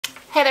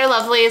Hey there,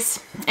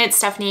 lovelies. It's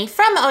Stephanie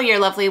from Oh You're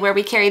Lovely, where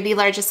we carry the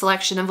largest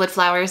selection of wood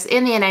flowers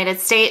in the United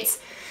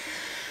States.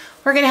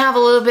 We're gonna have a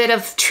little bit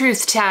of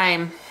truth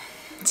time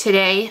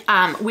today.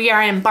 We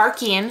are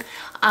embarking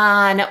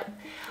on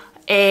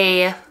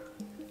a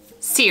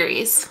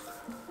series.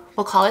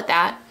 We'll call it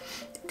that,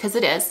 because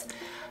it is.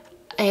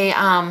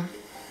 A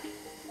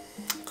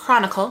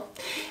chronicle,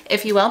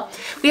 if you will.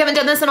 We haven't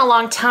done this in a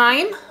long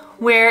time,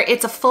 where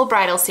it's a full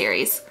bridal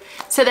series.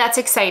 So that's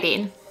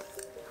exciting.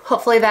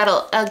 Hopefully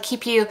that'll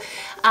keep you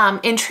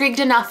intrigued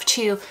enough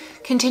to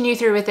continue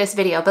through with this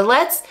video. But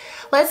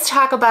let's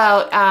talk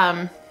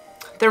about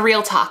the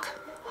real talk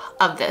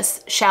of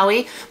this, shall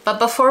we? But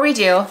before we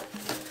do,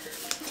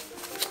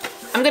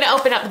 I'm gonna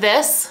open up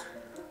this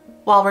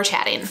while we're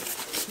chatting.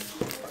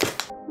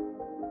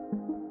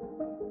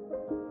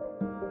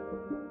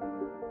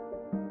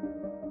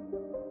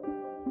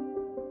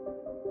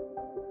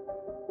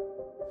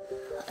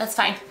 That's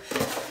fine.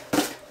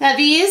 Now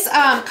these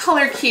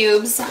color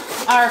cubes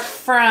are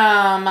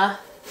from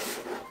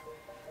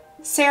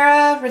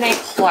Sarah Renee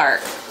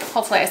Clark.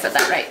 Hopefully I said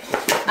that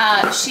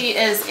right. She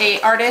is an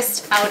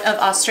artist out of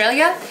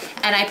Australia,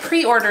 and I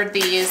pre-ordered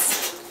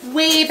these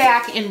way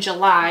back in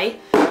July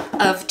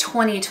of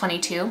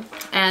 2022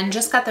 and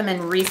just got them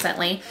in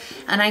recently.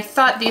 And I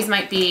thought these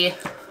might be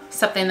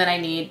something that I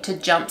need to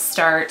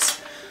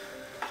jumpstart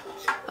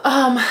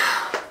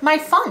my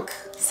funk,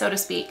 so to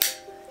speak.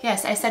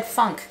 Yes, I said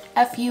funk,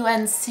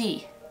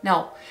 F-U-N-C.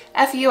 No,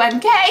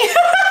 F-U-N-K.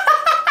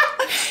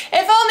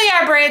 If only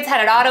our brains had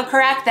an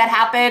autocorrect that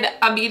happened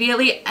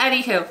immediately.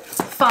 Anywho,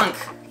 funk.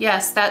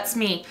 Yes, that's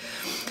me.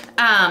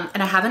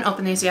 And I haven't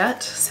opened these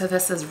yet, so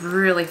this is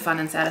really fun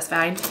and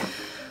satisfying.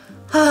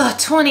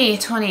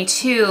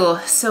 2022.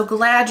 So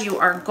glad you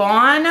are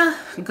gone.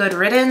 Good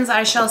riddance,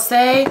 I shall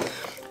say.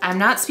 I'm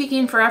not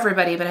speaking for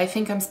everybody, but I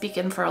think I'm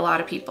speaking for a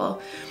lot of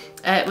people.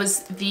 It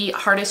was the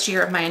hardest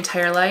year of my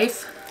entire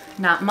life.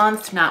 Not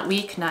month, not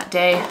week, not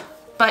day,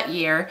 but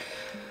year.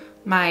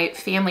 My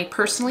family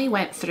personally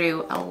went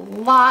through a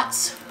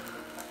lot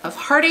of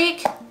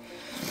heartache,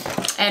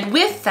 and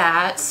with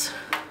that,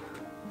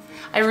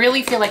 I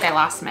really feel like I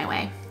lost my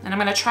way. And I'm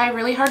gonna try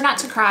really hard not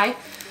to cry.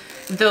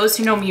 Those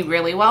who know me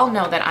really well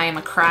know that I am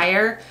a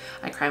crier.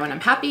 I cry when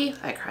I'm happy,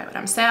 I cry when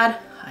I'm sad,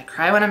 I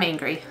cry when I'm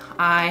angry.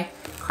 I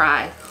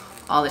cry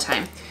all the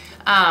time.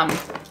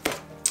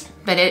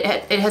 But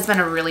it has been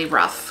a really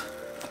rough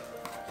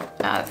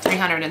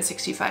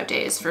 365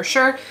 days for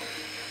sure.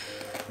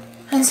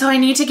 And so I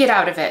need to get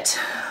out of it.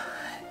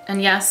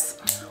 And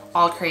yes,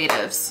 all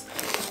creatives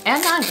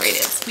and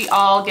non-creatives, we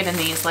all get in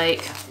these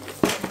like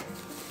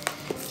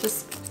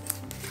just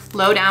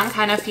low down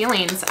kind of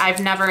feelings. I've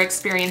never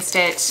experienced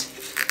it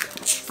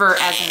for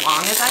as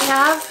long as I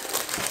have.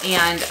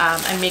 And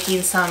I'm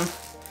making some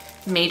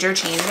major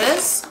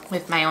changes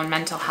with my own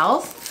mental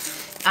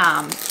health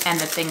and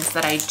the things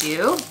that I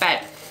do.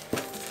 But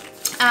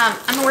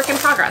I'm a work in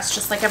progress,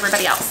 just like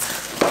everybody else.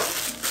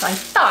 So I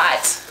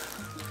thought,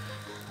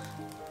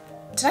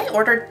 did I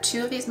order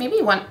two of these?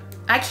 Maybe one.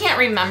 I can't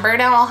remember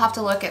now. I'll have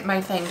to look at my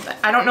thing, but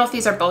I don't know if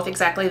these are both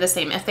exactly the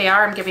same. If they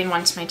are, I'm giving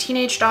one to my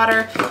teenage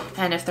daughter.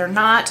 And if they're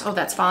not, oh,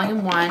 that's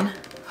volume 1.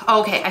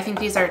 Okay, I think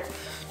these are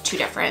 2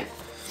 different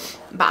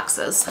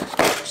boxes.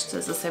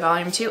 Does this say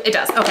volume 2? It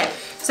does. Okay,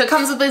 so it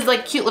comes with these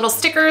like cute little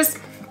stickers.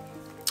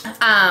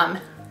 I'm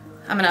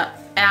gonna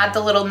add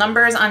the little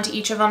numbers onto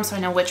each of them so I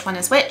know which one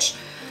is which.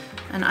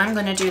 And I'm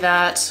gonna do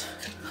that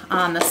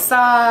on the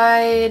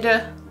side,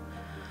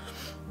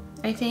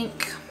 I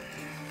think.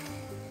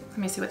 Let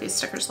me see what these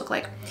stickers look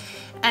like.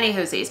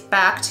 Anywhoosies,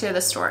 back to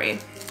the story.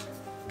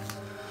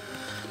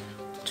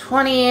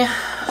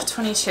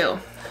 2022,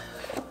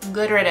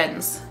 good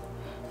riddance.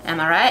 Am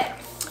I right?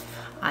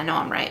 I know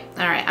I'm right.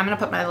 All right, I'm gonna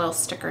put my little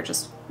sticker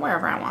just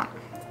wherever I want.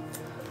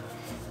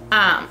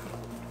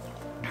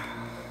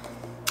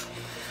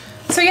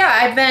 So yeah,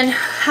 I've been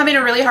having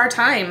a really hard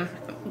time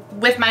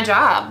with my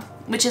job,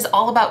 which is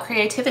all about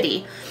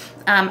creativity.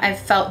 I've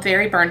felt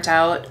very burnt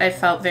out. I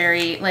felt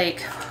very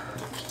like,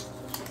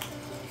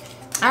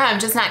 I'm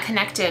just not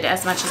connected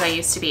as much as I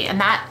used to be. And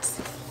that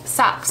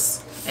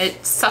sucks.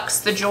 It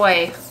sucks the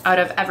joy out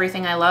of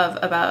everything I love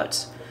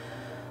about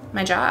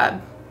my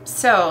job.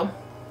 So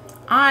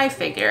I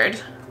figured,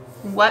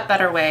 what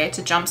better way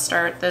to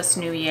jumpstart this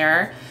new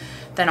year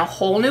than a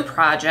whole new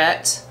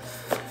project,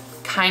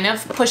 kind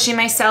of pushing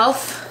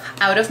myself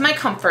out of my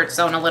comfort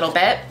zone a little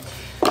bit.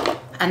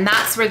 And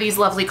that's where these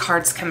lovely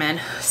cards come in.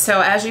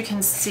 So as you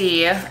can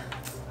see,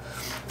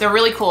 they're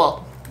really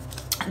cool.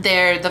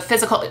 They're the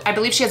physical, I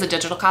believe she has a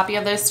digital copy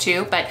of this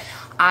too, but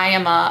I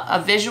am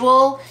a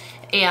visual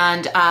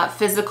and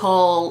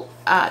physical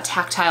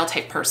tactile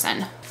type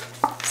person.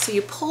 So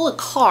you pull a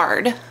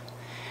card,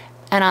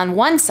 and on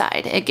one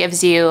side it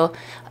gives you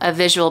a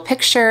visual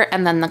picture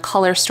and then the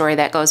color story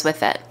that goes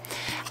with it.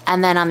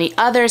 And then on the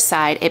other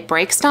side, it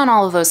breaks down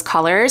all of those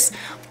colors,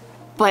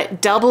 but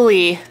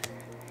doubly,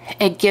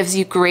 it gives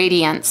you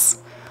gradients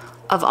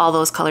of all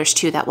those colors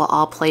too that will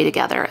all play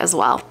together as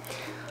well.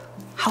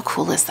 How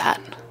cool is that?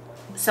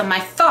 So my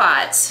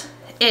thought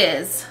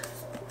is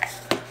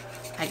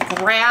I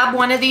grab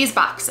one of these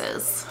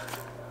boxes,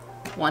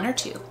 one or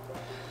two.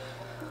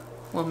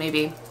 We'll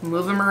maybe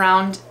move them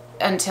around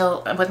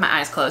until, with my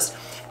eyes closed.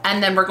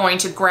 And then we're going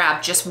to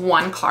grab just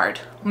one card.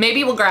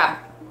 Maybe we'll grab,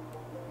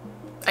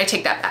 I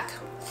take that back.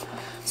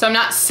 So I'm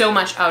not so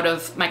much out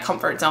of my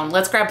comfort zone.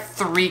 Let's grab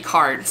 3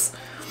 cards.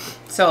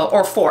 So,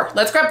 or 4,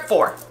 let's grab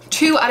 4,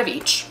 2 out of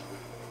each.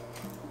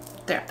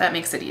 There, that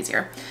makes it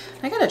easier.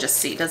 I gotta just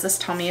see, does this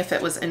tell me if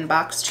it was in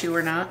box 2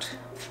 or not?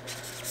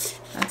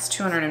 That's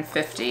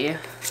 250,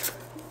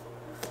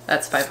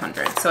 that's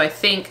 500. So I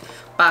think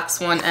box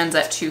 1 ends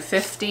at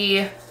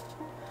 250.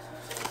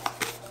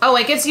 Oh,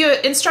 it gives you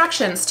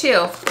instructions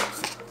too.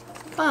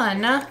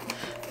 Fun,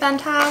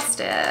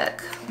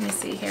 fantastic. Let me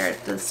see here,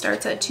 this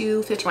starts at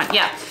 251.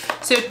 Yeah,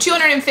 so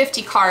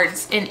 250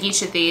 cards in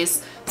each of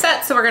these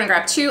sets. So we're gonna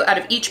grab 2 out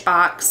of each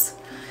box.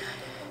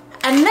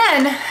 And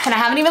then, and I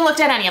haven't even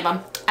looked at any of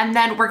them, and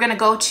then we're gonna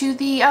go to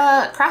the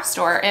craft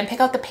store and pick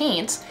out the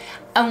paint.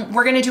 And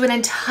we're gonna do an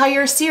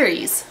entire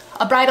series,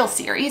 a bridal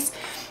series.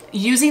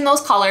 Using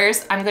those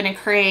colors, I'm gonna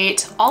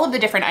create all of the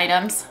different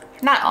items,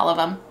 not all of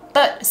them,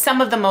 but some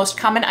of the most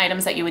common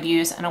items that you would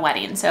use in a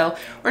wedding. So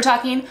we're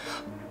talking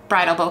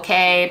bridal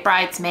bouquet,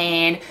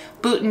 bridesmaid,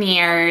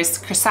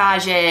 boutonnieres,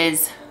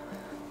 corsages,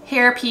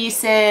 hair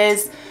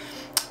pieces,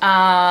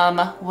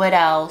 what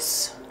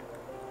else?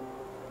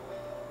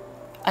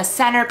 A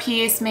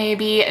centerpiece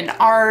maybe, an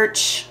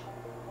arch,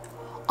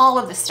 all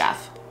of the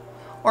stuff,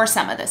 or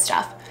some of this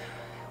stuff.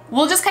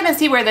 We'll just kind of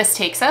see where this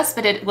takes us,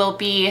 but it will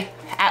be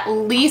at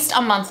least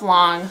a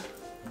month-long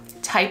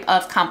type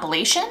of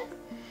compilation.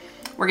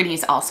 We're gonna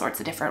use all sorts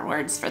of different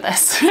words for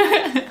this.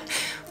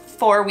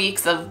 4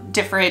 weeks of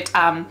different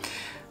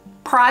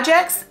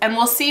projects, and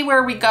we'll see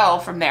where we go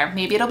from there.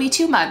 Maybe it'll be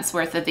 2 months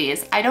worth of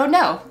these. I don't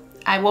know.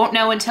 I won't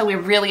know until we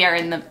really are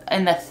in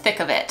the thick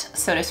of it,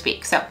 so to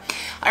speak. So,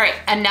 all right,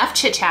 enough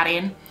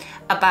chit-chatting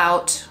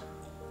about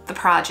the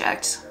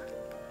project.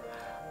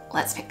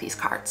 Let's pick these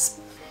cards.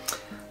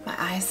 My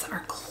eyes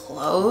are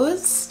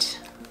closed,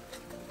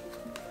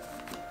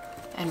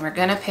 and we're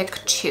gonna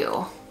pick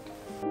 2.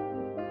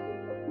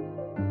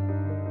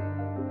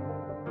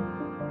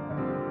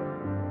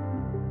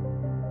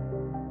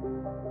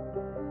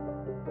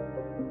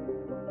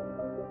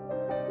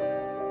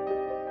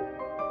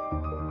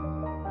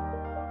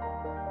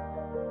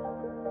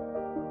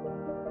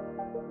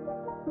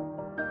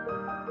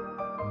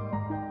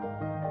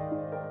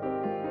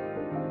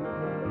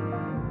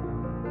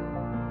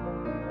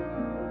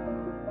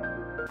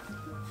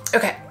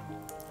 Okay,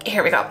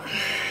 here we go.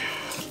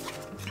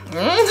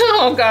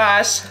 Oh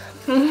gosh.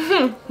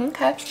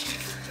 Okay.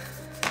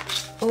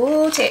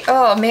 Ooh,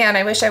 oh man,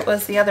 I wish it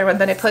was the other one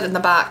that I put in the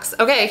box.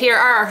 Okay, here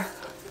are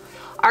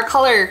our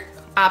color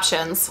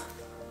options.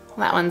 Well,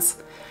 that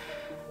one's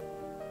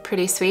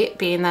pretty sweet,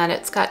 being that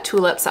it's got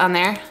tulips on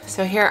there.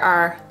 So here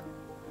are,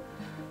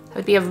 that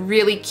would be a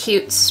really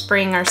cute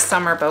spring or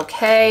summer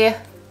bouquet.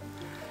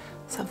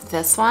 So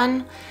this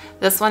one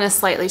is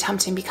slightly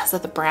tempting because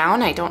of the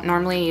brown. I don't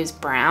normally use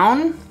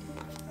brown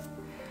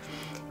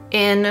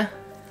in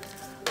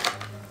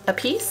a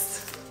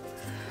piece.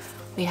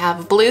 We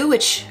have blue,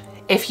 which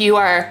if you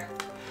are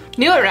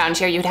new around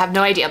here, you'd have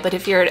no idea, but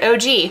if you're an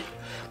OG,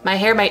 my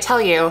hair might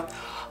tell you,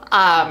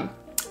 I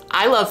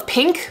love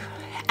pink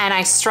and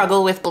I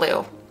struggle with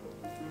blue.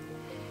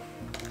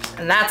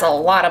 And that's a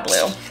lot of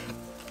blue.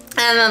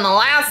 And then the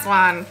last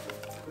one.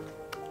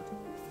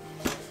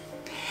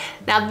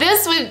 Now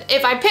this would,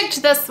 if I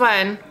picked this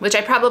one, which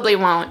I probably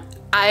won't,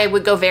 I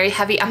would go very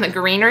heavy on the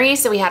greenery.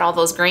 So we had all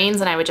those greens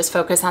and I would just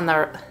focus on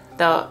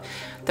the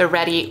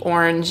reddy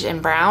orange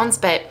and browns,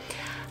 but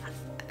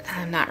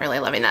I'm not really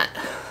loving that.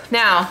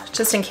 Now,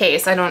 just in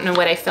case, I don't know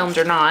what I filmed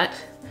or not,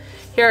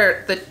 here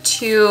are the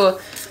 2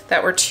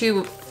 that were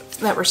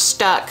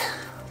stuck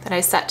that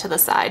I set to the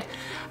side.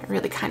 I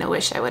really kind of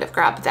wish I would have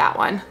grabbed that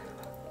one.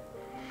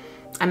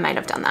 I might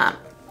have done that,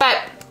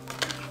 but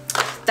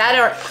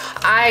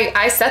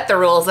I set the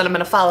rules and I'm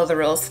gonna follow the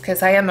rules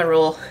because I am a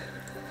rule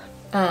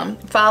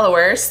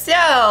follower. So,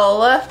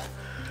 all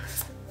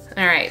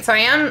right, so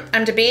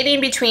I'm debating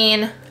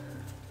between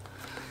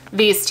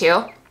these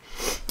 2.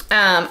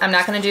 I'm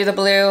not gonna do the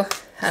blue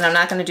and I'm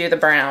not gonna do the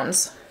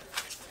browns.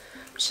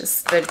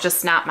 They're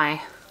just not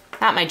my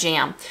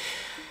jam.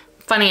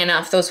 Funny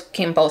enough, those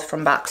came both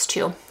from box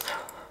 2. All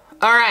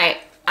right,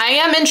 I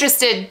am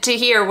interested to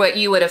hear what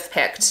you would have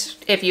picked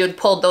if you had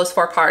pulled those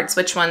 4 cards.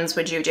 Which ones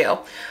would you do?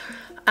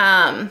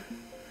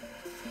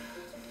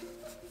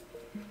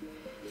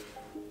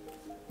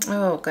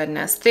 Oh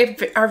goodness, they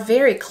are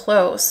very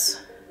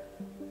close.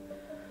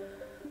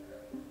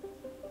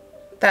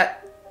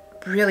 That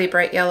really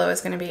bright yellow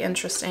is going to be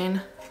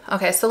interesting.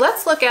 Okay, so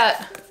let's look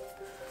at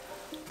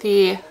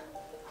the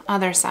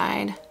other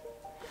side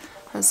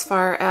as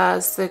far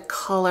as the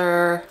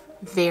color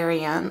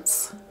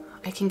variance.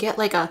 I can get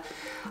like a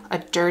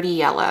dirty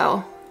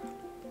yellow.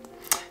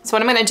 So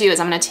what I'm gonna do is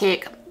I'm gonna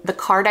take the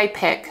card I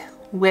pick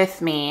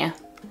with me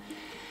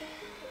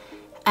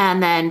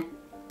and then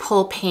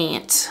pull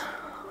paint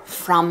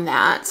from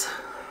that.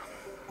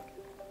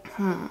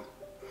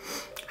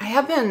 I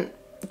have been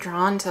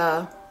drawn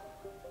to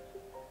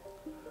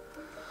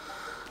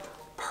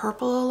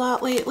purple a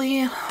lot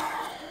lately,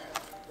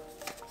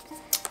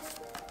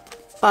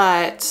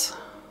 but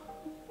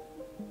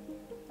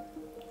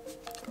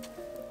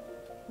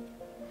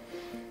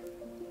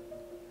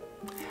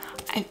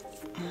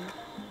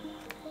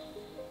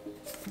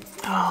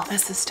oh,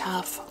 this is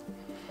tough.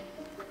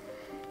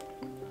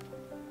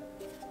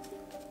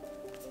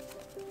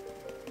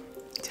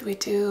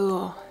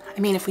 I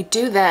mean, if we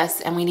do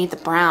this and we need the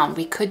brown,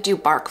 we could do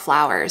bark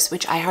flowers,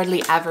 which I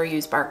hardly ever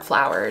use bark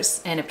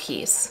flowers in a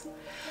piece.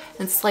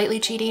 It's slightly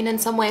cheating in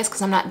some ways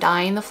because I'm not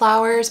dyeing the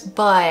flowers,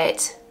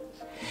 but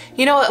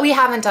you know what? We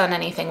haven't done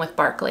anything with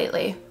bark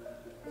lately.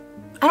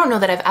 I don't know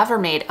that I've ever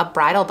made a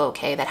bridal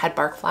bouquet that had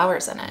bark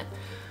flowers in it.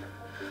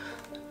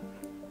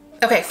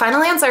 Okay,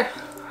 final answer.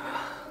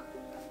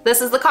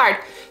 This is the card.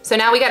 So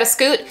now we gotta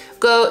scoot,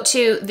 go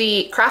to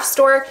the craft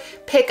store,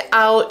 pick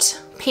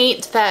out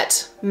paint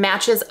that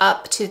matches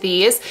up to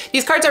these.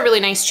 These cards are really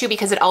nice too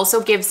because it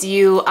also gives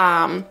you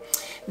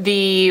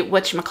the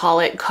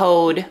whatchamacallit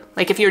code.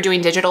 Like if you're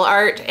doing digital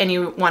art and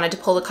you wanted to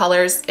pull the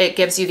colors, it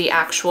gives you the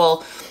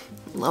actual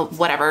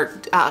whatever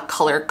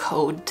color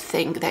code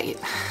thing that you,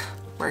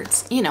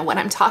 words, you know what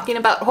I'm talking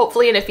about,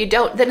 hopefully, and if you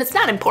don't, then it's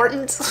not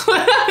important.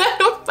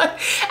 But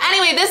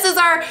anyway, this is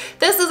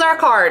our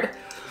card.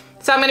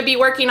 So I'm gonna be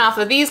working off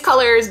of these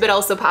colors, but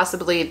also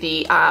possibly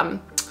the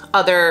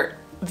other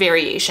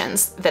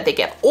variations that they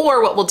give.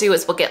 Or what we'll do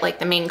is we'll get like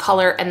the main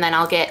color and then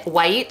I'll get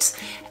white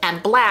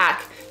and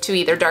black to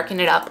either darken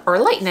it up or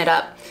lighten it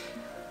up.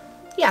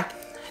 Yeah,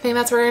 I think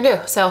that's what we're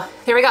gonna do. So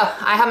here we go.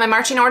 I have my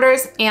marching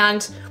orders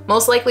and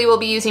most likely we'll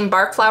be using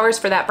bark flowers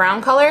for that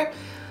brown color.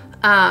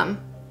 But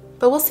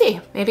we'll see,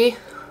 maybe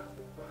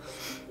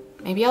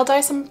I'll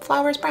dye some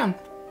flowers brown.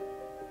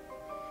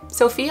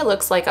 Sophia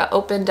looks like a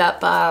opened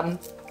up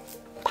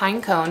pine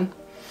cone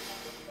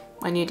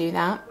when you do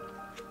that.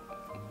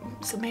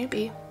 So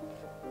maybe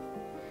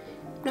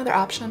another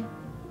option.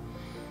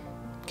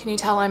 Can you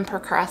tell I'm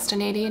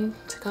procrastinating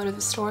to go to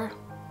the store?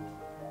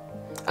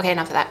 Okay,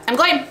 enough of that. I'm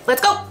going,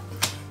 let's go.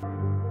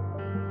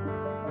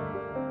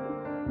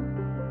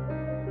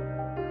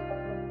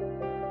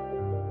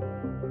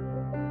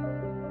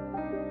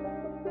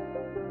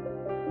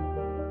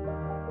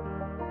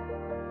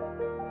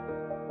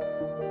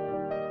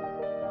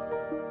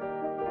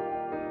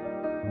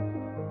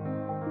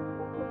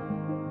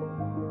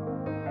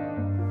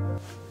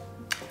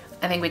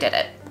 I think we did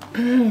it.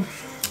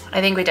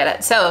 I think we did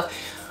it. So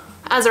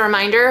as a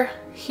reminder,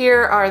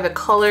 here are the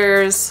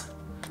colors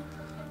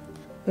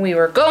we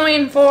were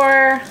going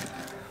for.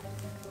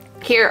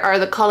 Here are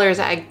the colors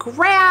I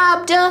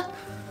grabbed.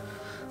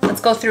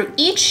 Let's go through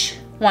each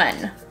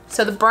one.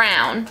 So the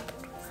brown,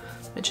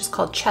 which is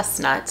called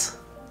chestnut,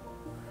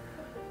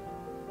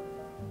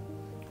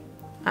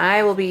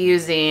 I will be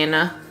using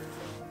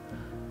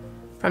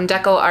from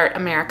Deco Art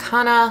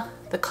Americana,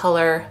 the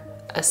color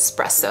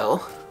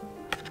Espresso.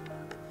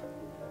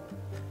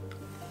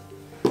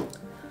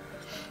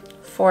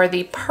 For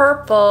the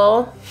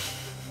purple,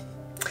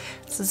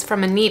 this is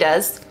from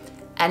Anita's,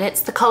 and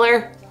it's the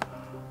color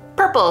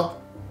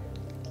Purple.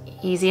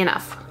 Easy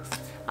enough.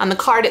 On the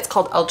card, it's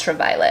called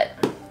Ultraviolet.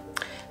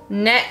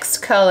 Next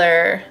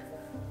color,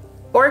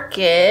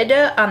 Orchid,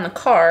 on the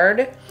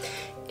card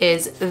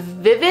is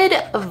Vivid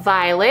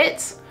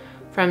Violet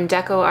from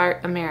Deco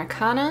Art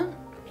Americana.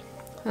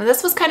 Now,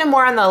 this was kind of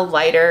more on the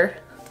lighter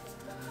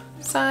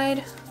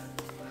side,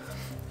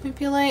 I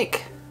feel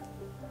like.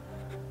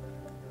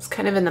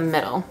 Kind of in the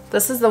middle.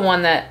 This is the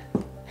one that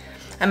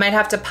I might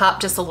have to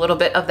pop just a little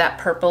bit of that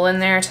purple in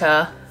there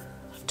to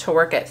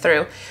work it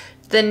through.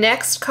 The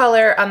next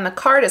color on the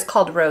card is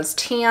called Rose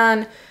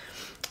Tan,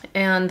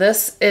 and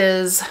this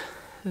is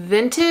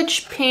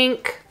Vintage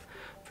Pink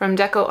from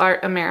Deco Art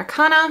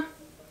Americana.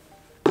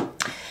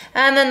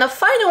 And then the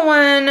final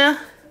one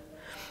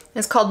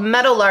is called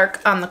Meadowlark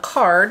on the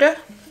card.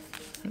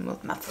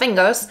 Move my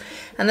fingers.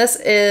 And this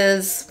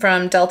is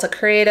from Delta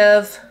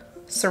Creative,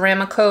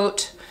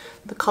 Ceramicoat.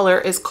 The color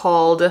is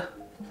called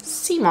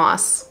Sea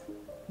Moss.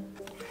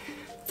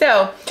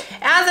 So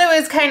as I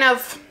was kind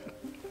of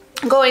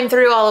going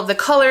through all of the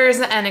colors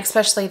and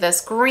especially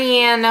this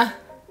green, I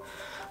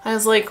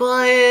was like,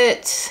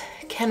 what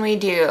can we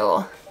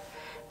do?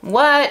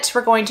 What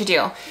we're going to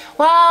do?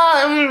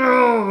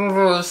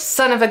 Well,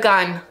 son of a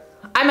gun,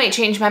 I might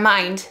change my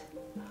mind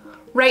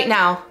right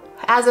now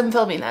as I'm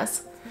filming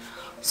this.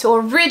 So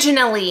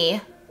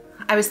originally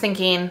I was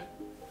thinking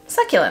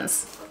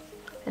succulents,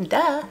 and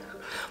duh.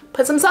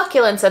 Put some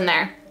succulents in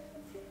there.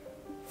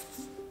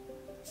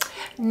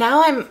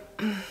 Now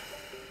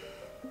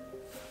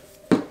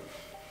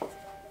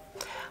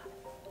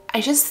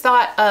I just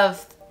thought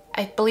of,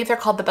 I believe they're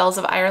called the Bells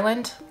of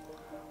Ireland.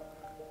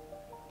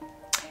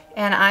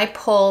 And I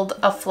pulled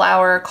a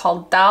flower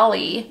called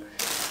Dolly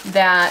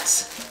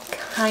that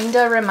kind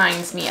of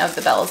reminds me of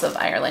the Bells of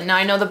Ireland. Now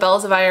I know the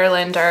Bells of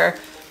Ireland are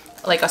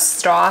like a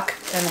stalk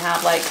and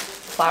have like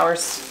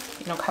flowers,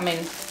 you know, coming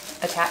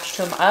attached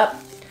to them up.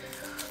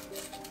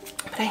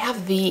 But I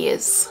have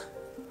these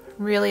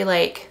really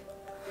like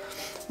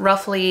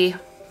roughly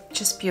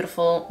just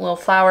beautiful little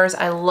flowers.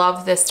 I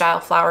love this style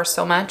flower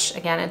so much.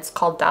 Again, it's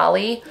called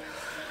Dolly.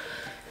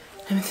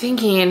 I'm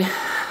thinking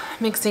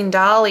mixing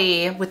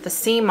Dolly with the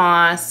sea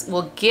moss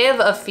will give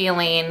a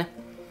feeling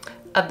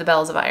of the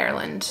Bells of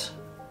Ireland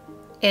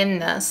in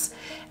this.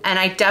 And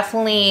I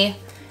definitely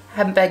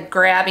have been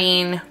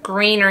grabbing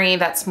greenery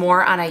that's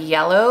more on a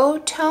yellow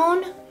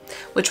tone,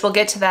 which we'll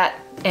get to that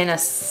in a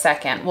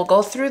second. We'll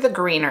go through the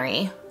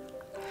greenery,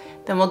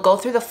 then we'll go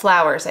through the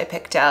flowers I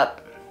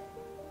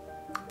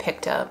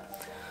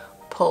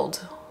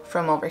pulled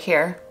from over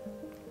here.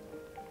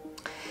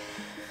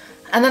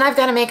 And then I've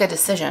got to make a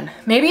decision.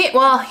 Maybe,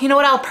 well, you know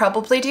what I'll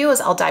probably do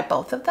is I'll dye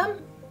both of them,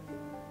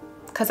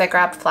 because I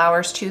grabbed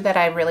flowers too that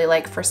I really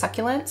like for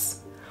succulents.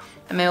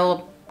 And maybe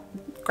we'll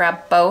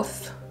grab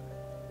both,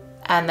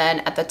 and then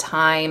at the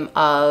time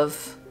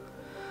of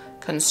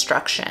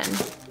construction,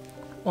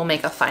 we'll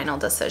make a final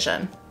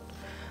decision.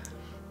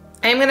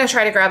 I'm gonna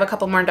try to grab a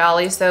couple more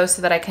dollies though,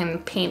 so that I can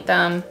paint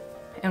them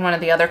in one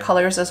of the other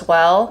colors as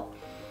well.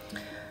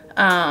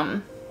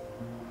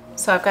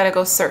 So I've got to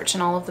go search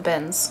in all of the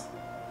bins.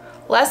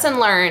 Lesson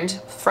learned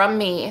from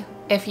me: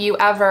 if you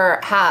ever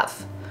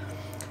have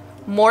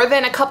more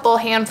than a couple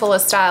handful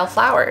of style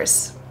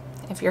flowers,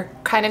 if you're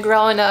kind of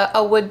growing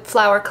a wood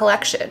flower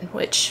collection,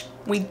 which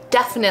we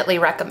definitely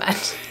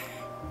recommend.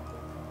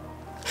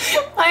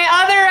 My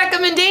other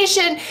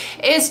recommendation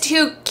is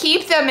to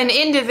keep them in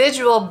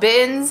individual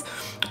bins,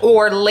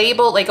 or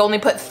label, like only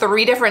put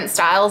 3 different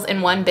styles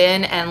in one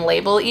bin and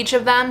label each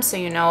of them so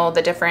you know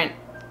the different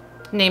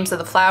names of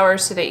the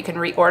flowers so that you can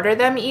reorder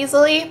them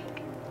easily.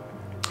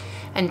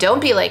 And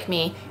don't be like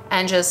me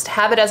and just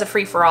have it as a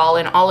free-for-all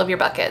in all of your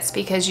buckets,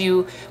 because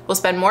you will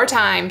spend more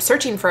time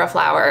searching for a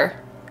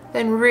flower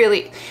than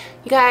really,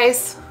 you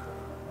guys,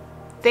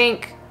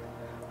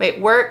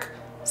 work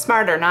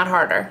smarter, not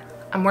harder.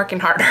 I'm working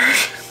harder.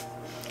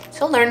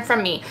 So learn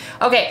from me.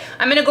 Okay,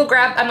 I'm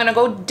gonna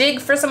go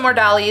dig for some more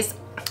dollies,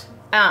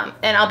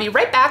 and I'll be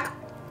right back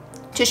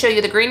to show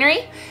you the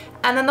greenery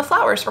and then the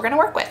flowers we're gonna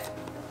work with.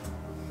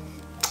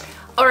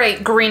 All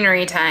right,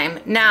 greenery time.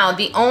 Now,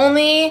 the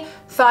only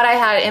thought I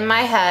had in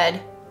my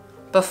head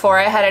before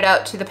I headed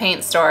out to the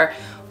paint store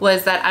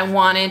was that I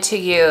wanted to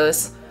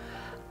use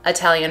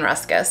Italian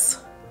ruscus.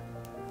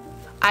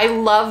 I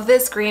love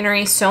this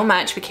greenery so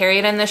much. We carry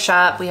it in the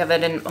shop. We have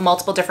it in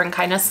multiple different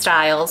kind of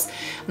styles.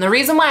 And the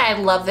reason why I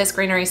love this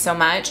greenery so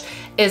much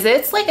is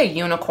it's like a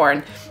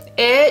unicorn.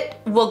 It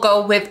will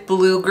go with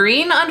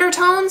blue-green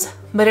undertones,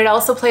 but it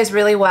also plays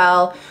really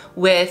well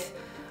with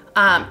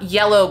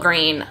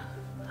yellow-green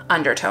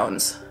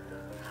undertones.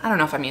 I don't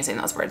know if I'm using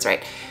those words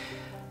right.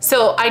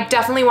 So I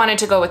definitely wanted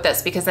to go with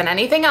this, because then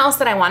anything else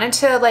that I wanted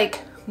to,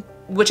 like,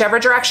 whichever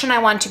direction I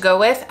want to go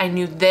with, I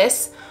knew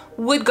this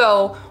would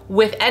go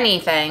with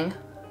anything.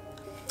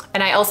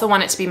 And I also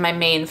want it to be my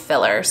main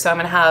filler. So I'm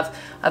gonna have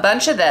a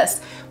bunch of this.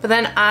 But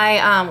then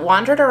I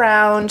wandered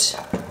around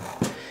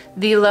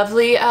the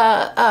lovely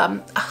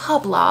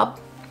hoblob,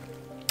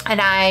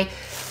 and I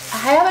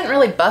haven't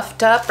really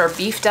buffed up or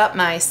beefed up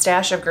my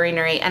stash of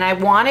greenery, and I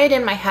wanted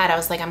in my head, I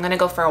was like, I'm gonna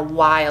go for a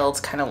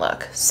wild kind of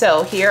look.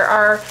 So here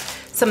are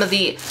some of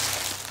the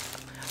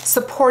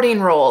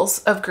supporting rolls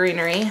of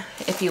greenery,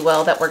 if you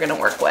will, that we're gonna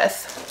work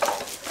with.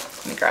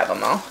 Let me grab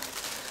them all.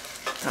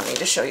 I don't need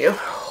to show you.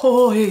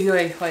 So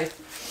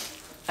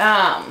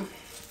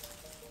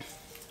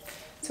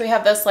we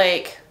have this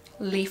like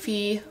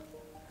leafy,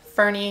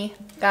 ferny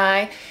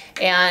guy,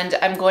 and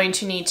I'm going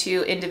to need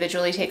to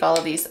individually take all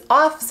of these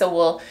off, so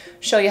we'll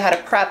show you how to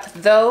prep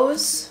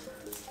those.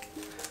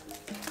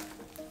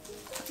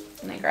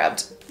 And I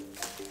grabbed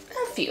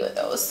a few of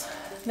those.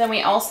 Then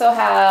we also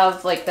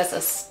have like this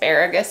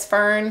asparagus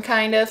fern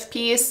kind of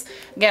piece.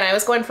 Again, I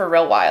was going for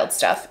real wild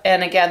stuff,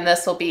 and again,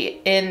 this will be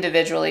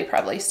individually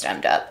probably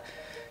stemmed up.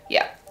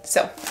 Yeah,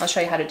 so I'll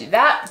show you how to do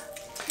that.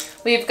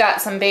 We've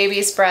got some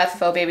baby's breath,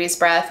 faux baby's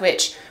breath,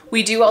 which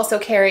we do also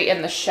carry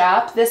in the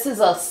shop. This is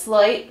a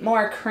slight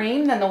more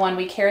cream than the one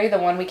we carry. The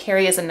one we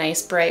carry is a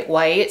nice bright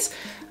white,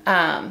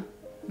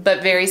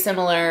 but very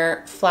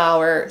similar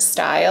flower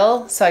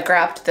style. So I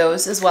grabbed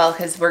those as well,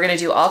 because we're gonna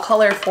do all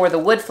color for the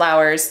wood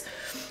flowers.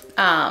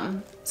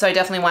 So I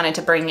definitely wanted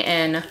to bring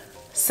in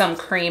some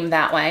cream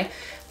that way.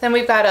 Then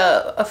we've got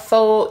a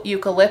faux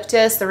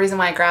eucalyptus. The reason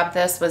why I grabbed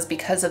this was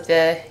because of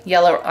the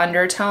yellow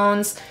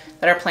undertones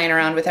that are playing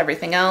around with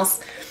everything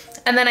else.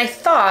 And then I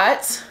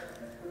thought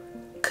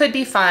could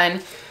be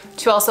fun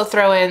to also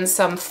throw in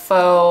some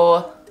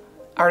faux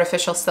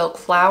artificial silk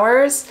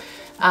flowers.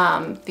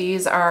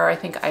 These are, I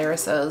think,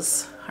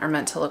 irises, are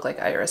meant to look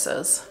like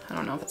irises. I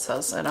don't know if it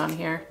says it on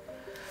here.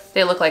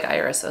 They look like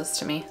irises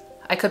to me.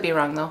 I could be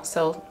wrong though,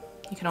 so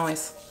you can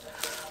always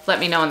let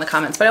me know in the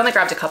comments, but I only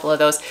grabbed a couple of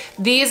those.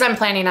 These I'm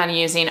planning on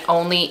using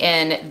only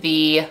in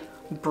the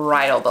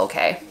bridal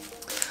bouquet.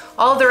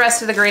 All of the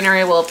rest of the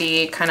greenery will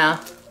be kind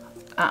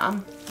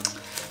of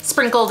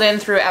sprinkled in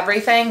through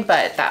everything,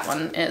 but that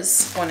one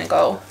is going to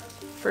go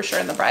for sure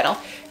in the bridal.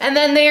 And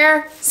then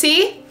there,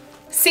 see,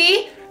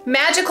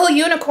 magical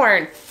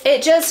unicorn.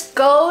 It just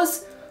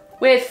goes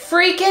with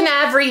freaking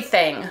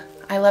everything.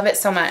 I love it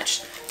so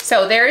much.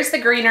 So there's the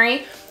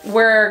greenery.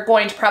 We're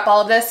going to prep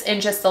all of this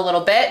in just a little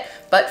bit.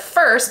 But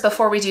first,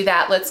 before we do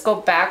that, let's go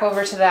back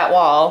over to that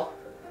wall.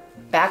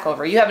 Back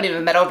over, you haven't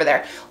even been over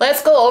there.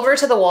 Let's go over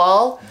to the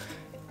wall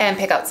and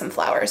pick out some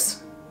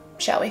flowers,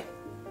 shall we?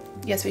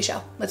 Yes, we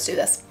shall. Let's do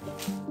this.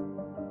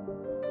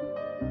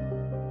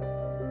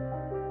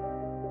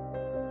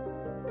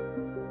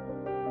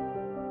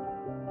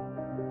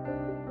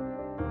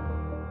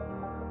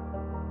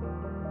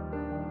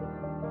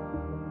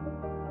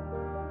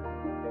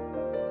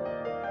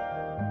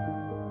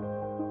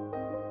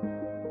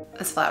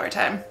 It's flower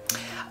time.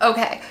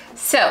 Okay,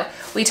 so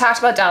we talked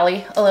about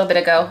dolly a little bit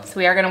ago, so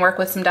we are gonna work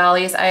with some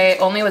dollies. I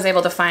only was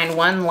able to find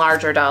one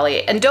larger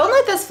dolly, and don't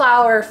let this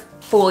flower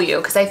fool you,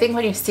 because I think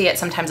when you see it,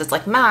 sometimes it's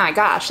like, my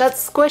gosh,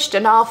 that's squished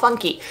and all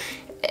funky.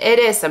 It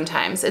is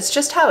sometimes, it's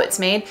just how it's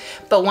made.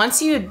 But once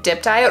you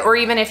dip dye it, or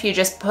even if you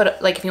just put,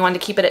 like if you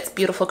wanted to keep it its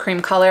beautiful cream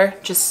color,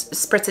 just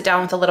spritz it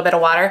down with a little bit of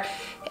water,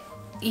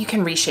 you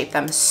can reshape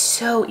them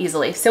so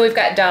easily. So we've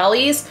got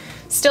dollies,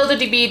 still to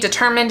be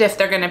determined if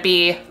they're gonna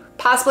be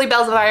possibly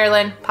Bells of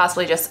Ireland,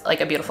 possibly just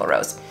like a beautiful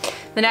rose.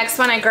 The next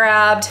one I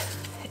grabbed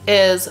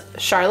is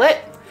Charlotte,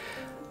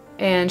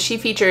 and she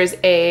features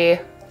a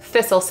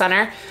thistle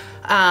center.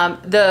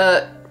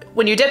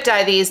 When you dip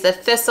dye these, the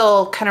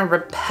thistle kind of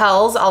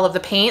repels all of the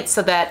paint,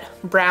 so that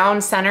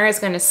brown center is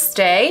gonna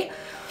stay.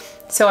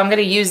 So I'm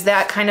gonna use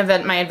that kind of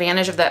at my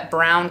advantage of that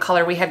brown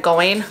color we had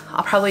going.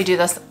 I'll probably do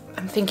this,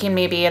 I'm thinking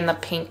maybe in the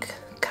pink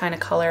kind of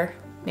color,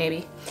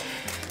 maybe.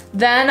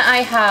 Then I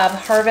have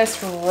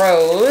Harvest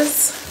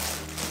Rose.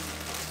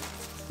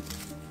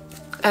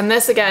 And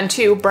this again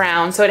too,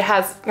 brown. So it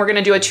has, we're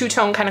gonna do a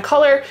two-tone kind of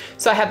color.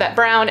 So I have that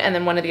brown and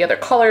then one of the other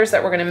colors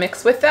that we're gonna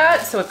mix with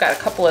that. So we've got a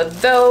couple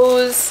of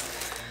those.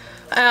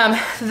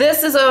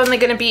 This is only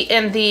gonna be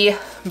in the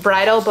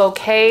Bridal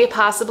bouquet,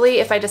 possibly,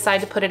 if I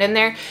decide to put it in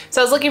there. So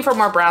I was looking for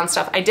more brown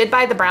stuff. I did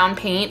buy the brown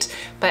paint,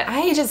 but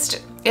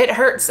it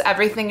hurts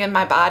everything in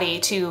my body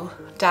to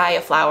dye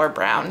a flower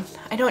brown.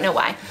 I don't know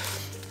why.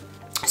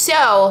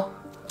 So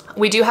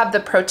we do have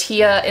the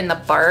protea in the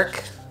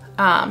bark.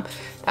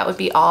 That would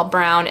be all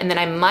brown. And then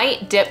I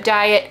might dip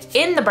dye it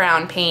in the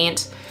brown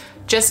paint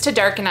just to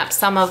darken up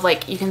some of,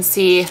 like, you can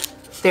see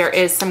there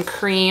is some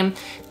cream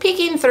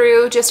peeking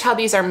through just how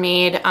these are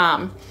made.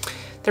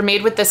 They're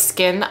made with the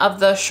skin of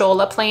the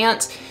sola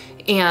plant,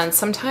 and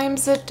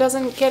sometimes it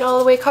doesn't get all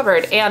the way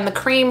covered. And the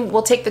cream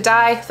will take the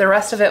dye, the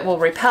rest of it will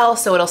repel,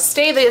 so it'll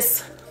stay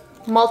this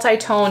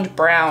multi-toned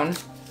brown.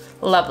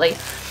 Lovely.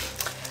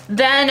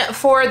 Then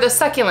for the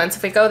succulents,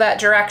 if we go that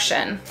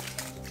direction,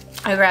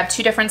 I grabbed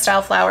two different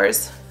style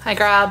flowers. I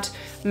grabbed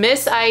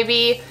Miss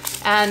Ivy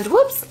and,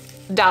 whoops,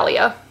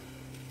 Dahlia,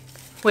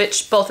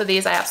 which both of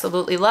these I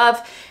absolutely love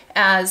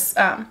as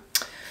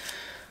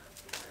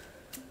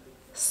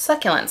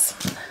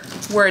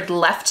succulents. Word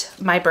left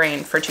my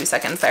brain for 2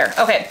 seconds there.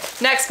 Okay,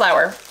 next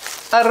flower,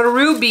 a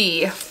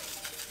ruby.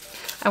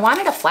 I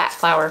wanted a flat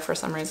flower for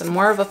some reason,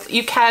 more of a,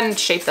 you can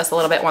shape this a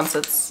little bit once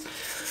it's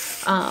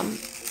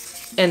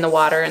in the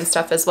water and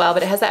stuff as well,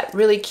 but it has that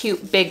really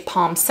cute big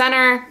palm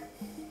center.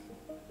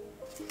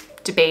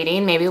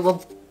 Debating, maybe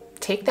we'll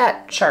take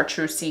that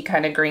chartreusey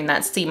kind of green,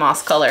 that sea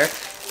moss color,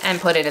 and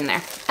put it in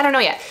there. I don't know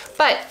yet,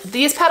 but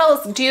these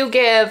petals do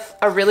give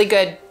a really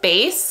good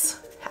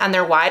base, and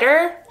they're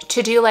wider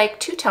to do like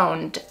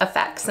two-toned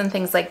effects and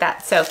things like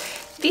that. So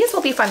these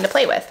will be fun to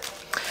play with.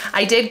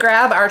 I did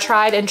grab our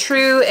tried and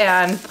true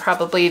and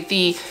probably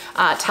the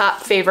top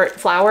favorite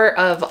flower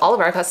of all of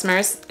our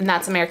customers, and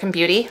that's American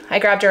Beauty. I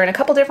grabbed her in a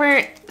couple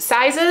different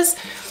sizes.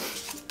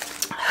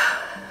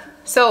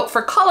 So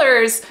for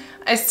colors,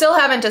 I still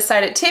haven't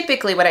decided.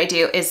 Typically what I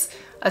do is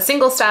a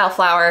single style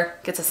flower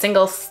gets a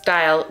single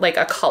style, like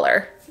a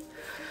color.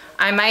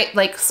 I might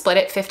like split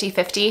it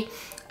 50-50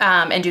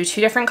 and do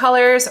two different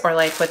colors, or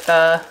like with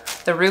the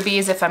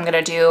rubies, if I'm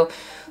gonna do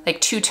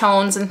like two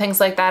tones and things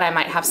like that, I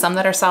might have some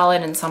that are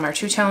solid and some are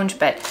two-toned,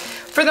 but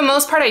for the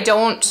most part, I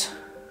don't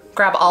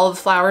grab all of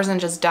the flowers and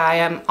just dye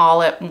them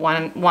all at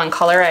one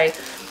color.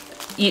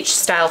 Each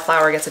style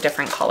flower gets a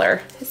different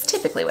color. It's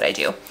typically what I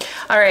do.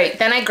 All right,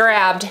 then I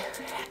grabbed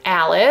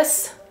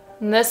Alice.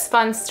 And this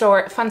fun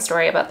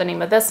story about the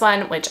name of this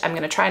one, which I'm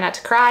gonna try not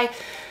to cry.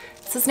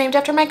 This is named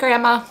after my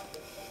grandma.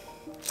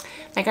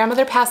 My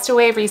grandmother passed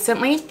away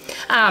recently.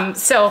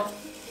 So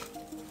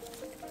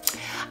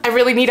I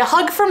really need a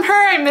hug from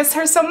her. I miss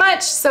her so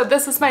much. So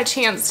this is my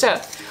chance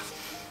to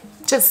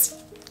just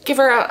give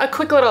her a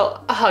quick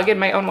little hug in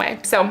my own way.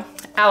 So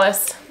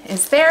Alice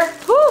is there.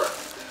 Whew.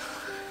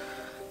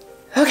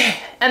 Okay,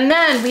 and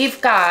then we've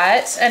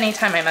got,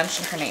 anytime I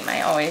mention her name,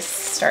 I always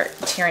start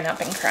tearing up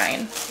and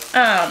crying.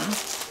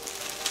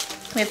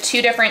 We have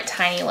two different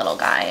tiny little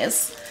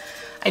guys.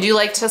 I do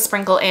like to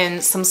sprinkle in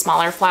some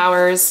smaller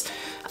flowers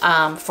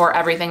for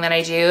everything that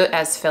I do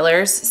as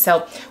fillers.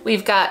 So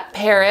we've got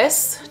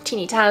Paris,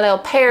 teeny tiny little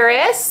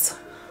Paris.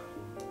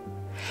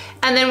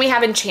 And then we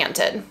have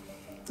Enchanted.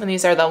 And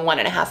these are the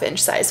 1.5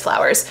 inch size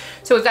flowers.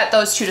 So we've got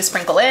those two to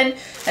sprinkle in.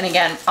 And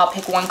again, I'll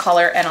pick one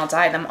color and I'll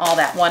dye them all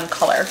that one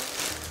color.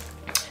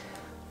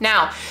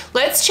 Now,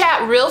 let's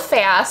chat real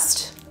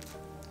fast.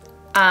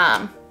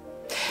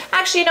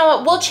 Actually, you know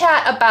what? We'll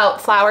chat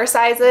about flower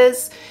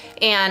sizes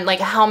and like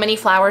how many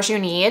flowers you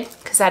need,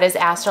 because that is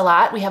asked a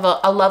lot. We have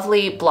a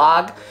lovely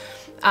blog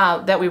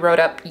that we wrote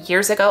up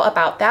years ago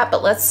about that,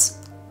 but let's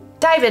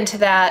dive into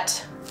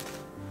that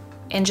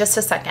in just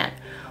a second.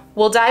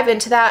 We'll dive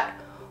into that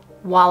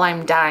while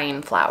I'm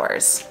dyeing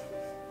flowers.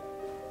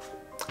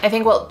 I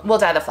think we'll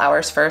dye the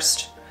flowers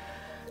first,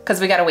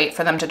 because we gotta wait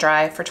for them to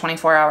dry for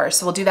 24 hours.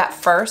 So we'll do that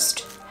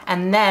first,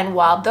 and then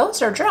while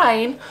those are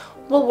drying,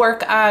 we'll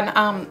work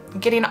on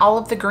getting all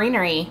of the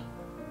greenery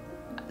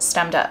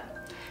stemmed up,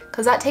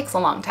 because that takes a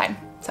long time.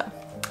 So,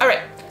 all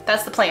right,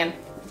 that's the plan.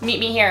 Meet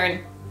me here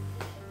in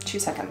 2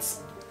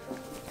 seconds.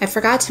 I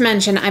forgot to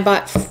mention I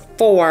bought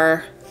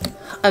 4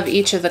 of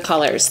each of the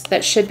colors.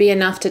 That should be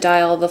enough to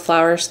dye all the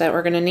flowers that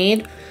we're gonna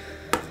need,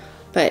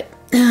 but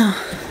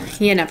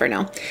you never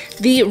know.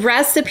 The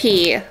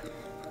recipe,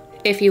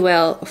 if you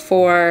will,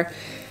 for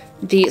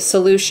the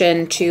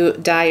solution to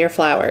dye your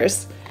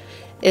flowers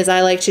is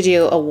I like to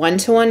do a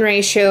 1-to-1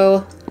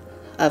 ratio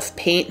of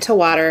paint to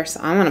water. So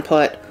I'm gonna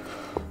put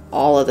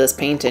all of this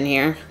paint in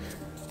here,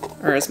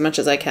 or as much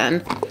as I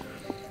can.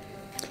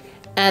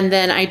 And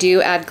then I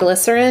do add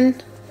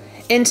glycerin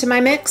into my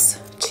mix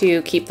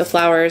to keep the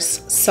flowers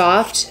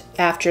soft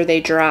after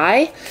they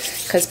dry,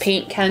 because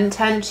paint can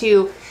tend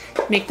to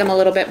make them a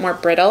little bit more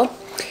brittle.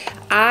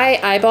 I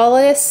eyeball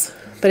this,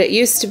 but it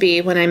used to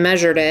be when I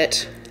measured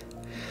it,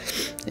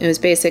 it was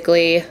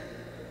basically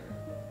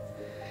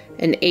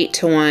an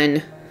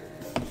 8-to-1.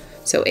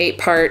 So 8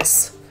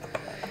 parts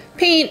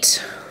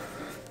paint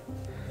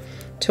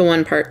to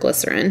 1 part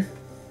glycerin.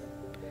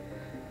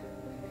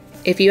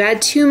 If you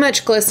add too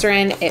much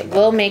glycerin, it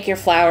will make your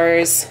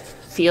flowers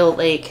feel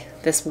like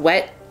this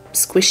wet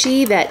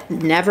squishy that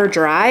never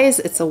dries.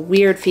 It's a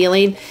weird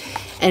feeling.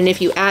 And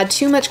if you add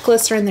too much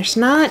glycerin, there's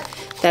not,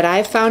 that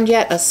I've found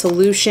yet, a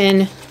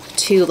solution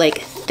to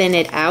like thin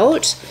it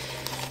out.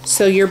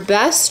 So you're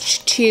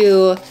best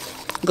to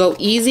go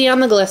easy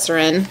on the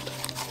glycerin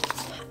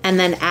and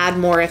then add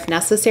more if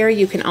necessary.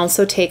 You can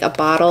also take a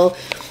bottle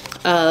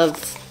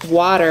of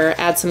water,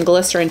 add some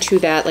glycerin to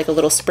that, like a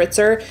little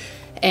spritzer,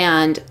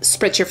 and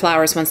spritz your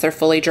flowers once they're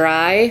fully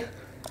dry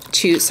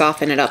to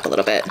soften it up a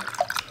little bit.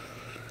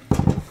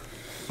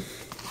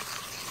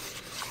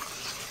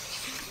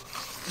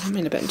 That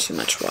might have been too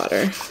much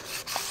water.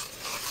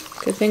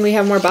 Good thing we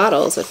have more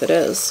bottles if it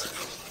is.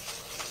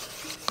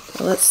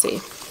 Well, let's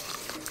see.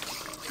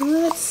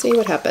 Let's see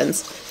what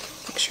happens.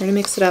 Make sure to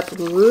mix it up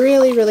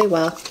really, really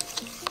well.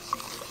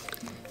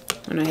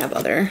 And I have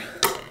other.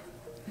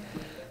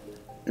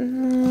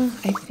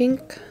 I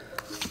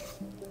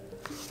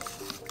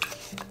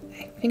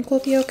think we'll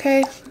be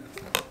okay.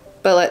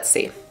 But let's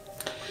see.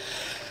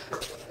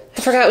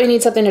 I forgot we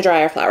need something to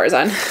dry our flowers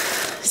on.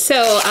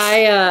 So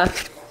I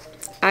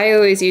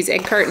always use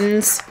egg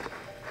cartons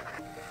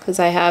because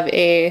I have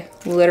a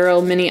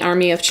literal mini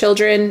army of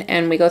children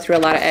and we go through a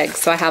lot of eggs.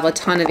 So I have a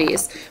ton of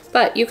these.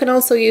 But you can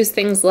also use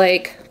things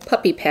like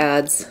puppy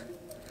pads.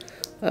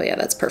 Oh yeah,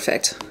 that's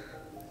perfect.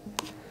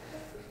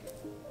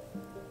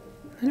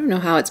 I don't know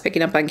how it's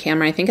picking up on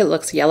camera. I think it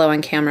looks yellow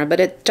on camera, but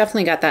it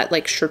definitely got that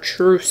like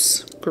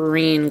chartreuse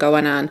green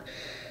going on.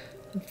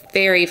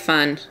 Very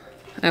fun.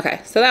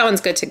 Okay, so that one's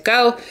good to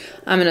go.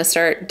 I'm gonna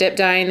start dip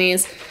dyeing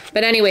these.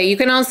 But anyway, you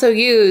can also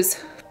use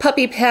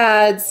puppy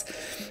pads,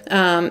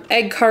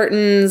 egg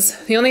cartons.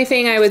 The only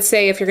thing I would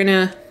say if you're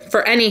gonna,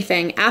 for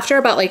anything, after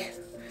about like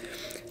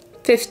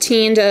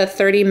 15 to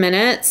 30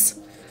 minutes,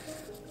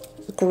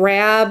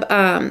 grab,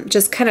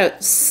 just kind of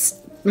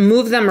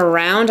move them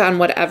around on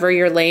whatever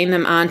you're laying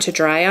them on to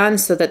dry on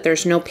so that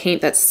there's no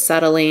paint that's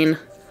settling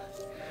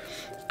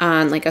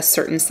on like a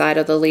certain side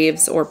of the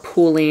leaves or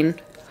pooling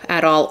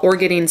at all or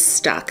getting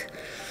stuck.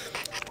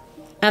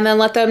 And then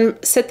let them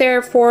sit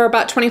there for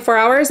about 24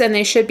 hours and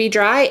they should be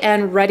dry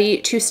and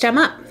ready to stem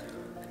up.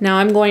 Now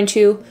I'm going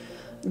to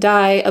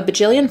dye a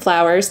bajillion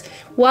flowers.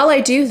 While I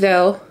do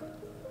though,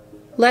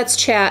 let's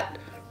chat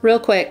real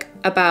quick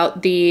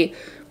about the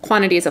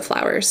quantities of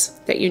flowers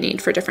that you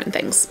need for different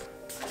things.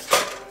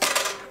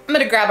 I'm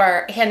gonna grab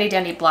our handy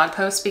dandy blog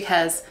post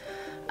because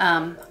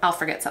I'll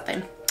forget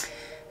something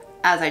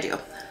as I do.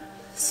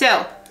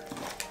 So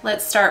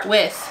let's start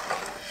with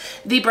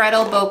the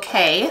bridal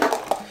bouquet.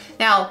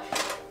 Now,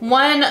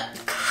 one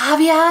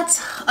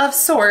caveat of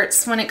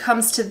sorts when it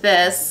comes to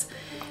this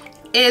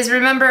is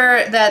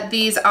remember that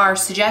these are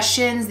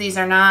suggestions. These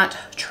are not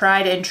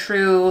tried and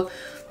true,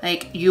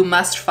 like you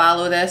must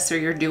follow this or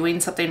you're doing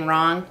something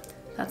wrong.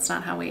 That's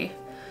not how we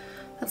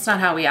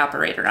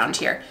operate around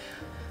here.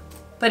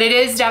 But it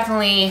is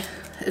definitely,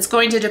 it's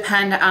going to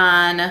depend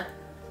on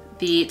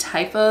the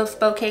type of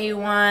bouquet you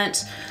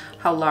want,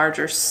 how large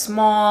or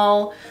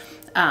small,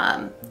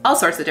 all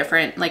sorts of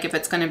different, like if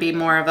it's gonna be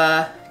more of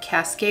a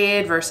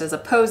cascade versus a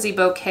posy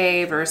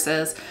bouquet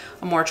versus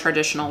a more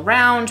traditional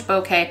round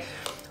bouquet.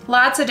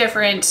 Lots of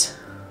different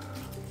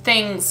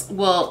things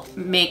will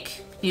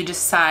make you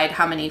decide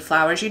how many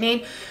flowers you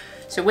need.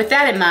 So with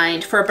that in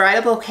mind, for a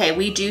bridal bouquet,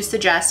 we do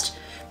suggest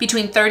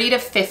between 30 to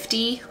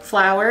 50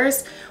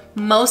 flowers.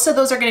 Most of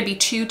those are gonna be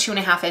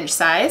 2.5 inch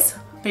size,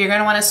 but you're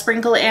gonna wanna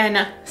sprinkle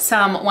in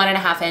some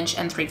 1.5 inch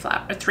and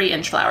 3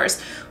 inch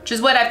flowers, which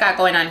is what I've got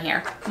going on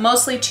here.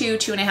 Mostly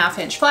 2.5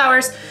 inch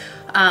flowers.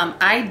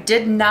 I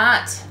did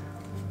not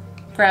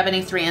grab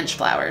any 3 inch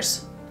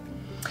flowers.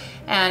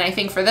 And I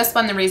think for this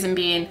one, the reason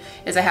being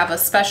is I have a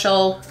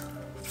special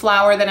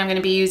flower that I'm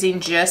gonna be using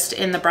just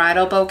in the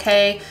bridal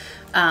bouquet.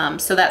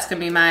 So that's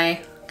gonna be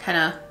my kind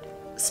of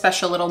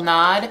special little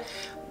nod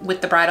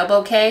with the bridal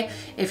bouquet.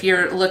 If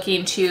you're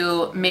looking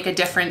to make a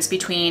difference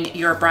between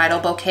your bridal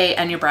bouquet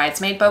and your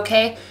bridesmaid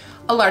bouquet,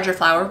 a larger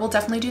flower will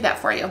definitely do that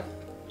for you.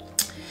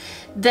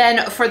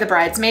 Then for the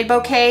bridesmaid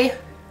bouquet,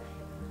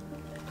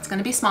 it's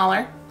gonna be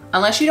smaller,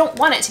 unless you don't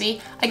want it to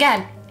be.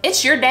 Again,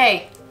 it's your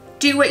day,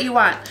 do what you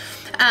want.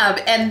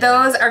 And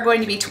those are going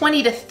to be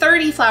 20 to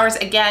 30 flowers,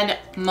 again,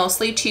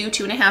 mostly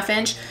 2.5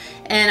 inch,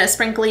 and a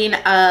sprinkling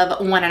of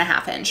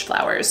 1.5 inch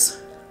flowers.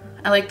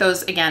 I like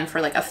those, again, for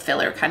like a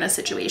filler kind of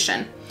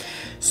situation.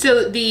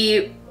 So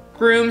the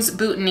groom's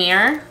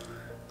boutonniere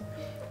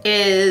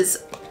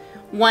is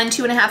 1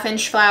 2.5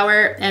 inch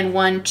flower and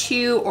 1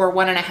 2 or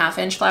 1.5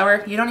 inch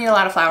flower. You don't need a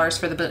lot of flowers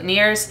for the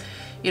boutonnieres.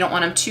 You don't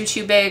want them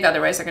too big,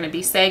 otherwise they're gonna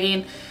be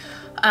sagging.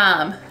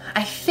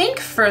 I think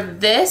for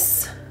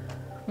this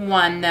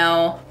one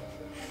though,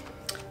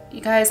 you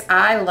guys,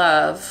 I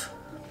love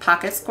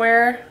pocket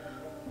square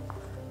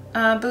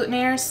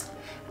boutonnieres,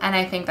 and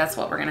I think that's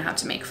what we're gonna have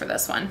to make for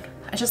this one.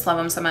 I just love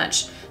them so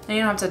much. Then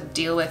you don't have to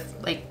deal with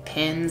like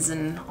pins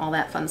and all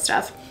that fun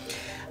stuff.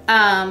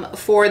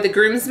 For the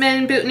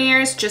groomsmen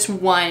boutonnieres, just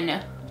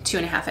 1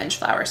 2.5 inch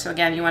flower. So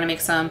again, you wanna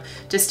make some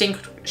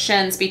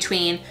distinctions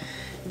between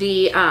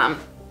the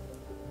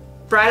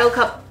bridal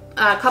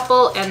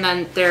couple and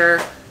then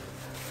their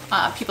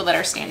people that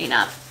are standing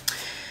up.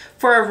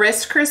 For a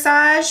wrist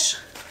corsage,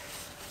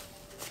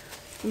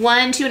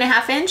 1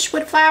 2.5 inch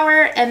wood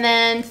flower, and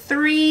then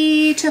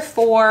 3 to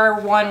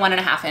 4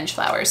 1.5 inch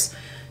flowers.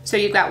 So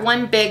you've got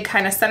one big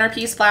kind of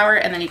centerpiece flower,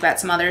 and then you've got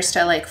some others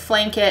to like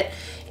flank it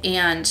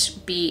and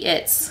be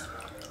its,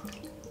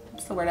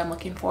 what's the word I'm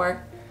looking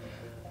for?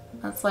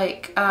 That's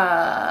like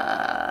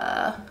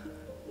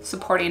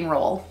supporting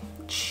role.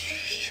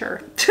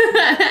 Sure.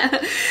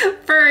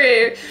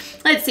 For,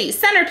 let's see,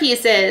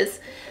 centerpieces.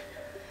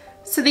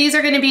 So these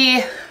are gonna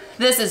be,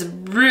 this is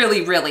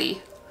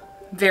really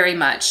very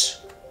much,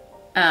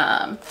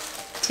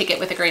 take it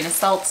with a grain of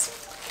salt.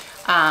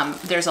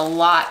 There's a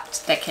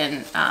lot that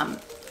can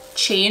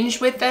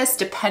change with this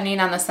depending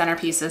on the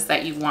centerpieces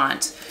that you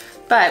want.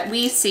 But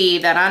we see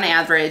that on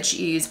average,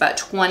 you use about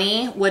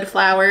 20 wood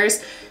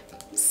flowers,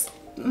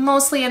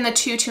 mostly in the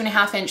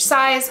 2.5 inch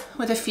size,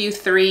 with a few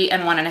 3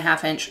 and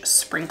 1.5 inch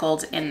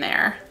sprinkled in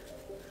there.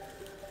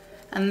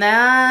 And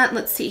that,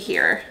 let's see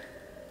here.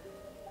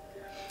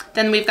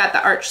 Then we've got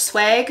the arch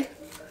swag.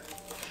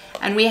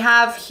 And we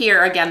have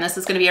here, again, this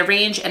is gonna be a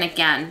range, and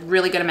again,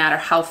 really gonna matter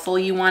how full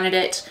you wanted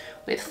it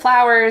with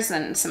flowers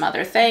and some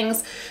other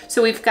things.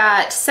 So we've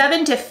got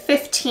 7 to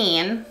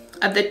 15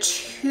 of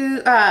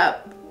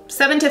the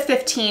 7 to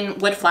 15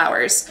 wood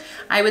flowers.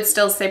 I would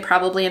still say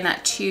probably in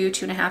that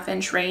 2.5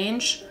 inch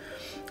range,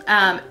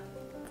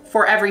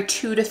 for every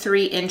 2 to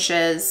 3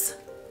 inches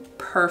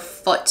per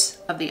foot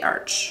of the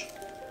arch.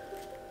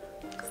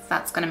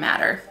 That's gonna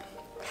matter.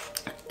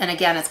 And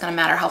again, it's gonna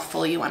matter how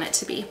full you want it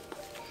to be.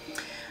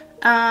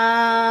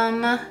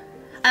 And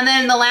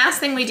then the last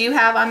thing we do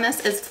have on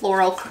this is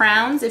floral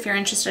crowns, if you're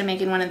interested in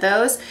making one of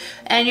those.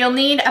 And you'll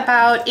need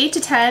about 8 to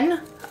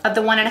 10 of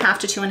the 1.5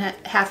 to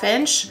 2.5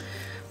 inch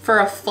for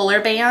a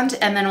fuller band,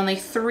 and then only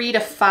 3 to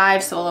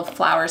 5 sola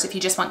flowers if you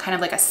just want kind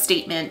of like a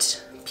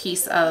statement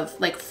piece of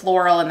like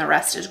floral, and the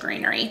rest is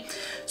greenery.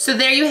 So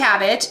there you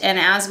have it. And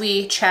as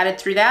we chatted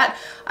through that,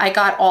 I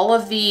got all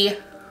of the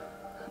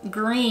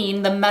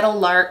green, the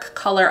meadowlark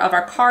color of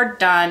our card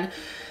done.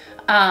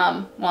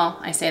 Well,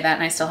 I say that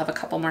and I still have a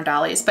couple more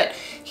dollies, but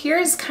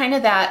here's kind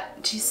of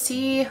that, do you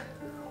see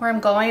where I'm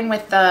going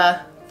with the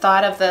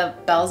thought of the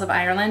Bells of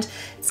Ireland?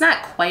 It's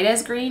not quite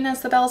as green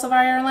as the Bells of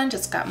Ireland.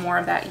 It's got more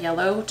of that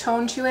yellow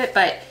tone to it,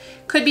 but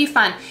could be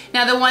fun.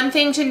 Now, the one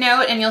thing to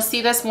note, and you'll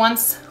see this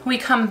once we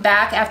come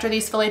back after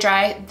these fully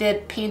dry,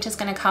 the paint is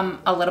gonna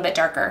come a little bit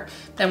darker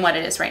than what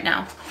it is right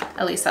now.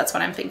 At least that's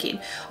what I'm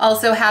thinking.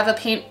 Also have a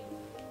paint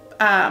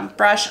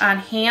brush on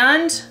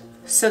hand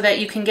so that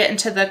you can get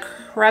into the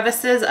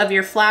crevices of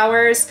your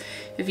flowers.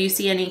 If you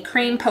see any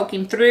cream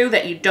poking through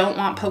that you don't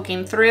want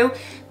poking through,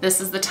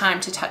 this is the time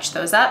to touch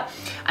those up.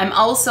 I'm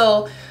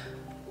also,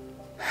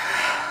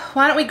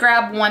 why don't we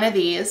grab one of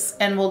these,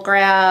 and I'll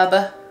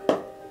grab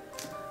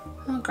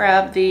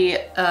the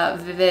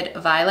Vivid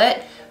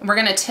Violet. And we're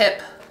gonna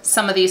tip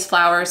some of these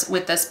flowers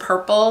with this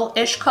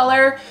purple-ish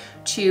color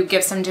to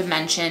give some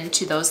dimension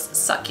to those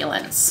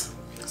succulents.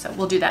 So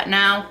we'll do that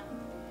now.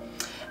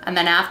 And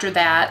then after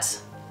that,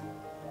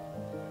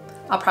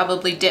 I'll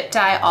probably dip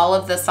dye all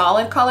of the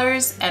solid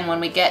colors, and when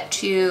we get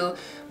to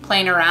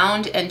playing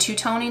around and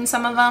two-toning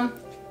some of them,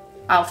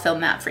 I'll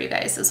film that for you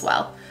guys as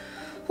well.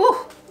 Whew,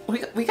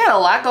 we got a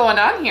lot going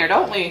on here,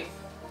 don't we?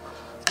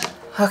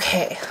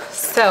 Okay,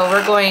 so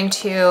we're going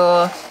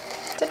to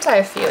dip dye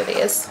a few of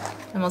these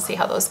and we'll see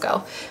how those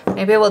go.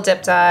 Maybe we'll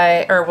dip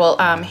dye, or we'll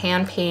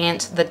hand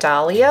paint the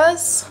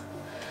dahlias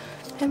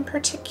in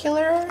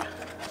particular.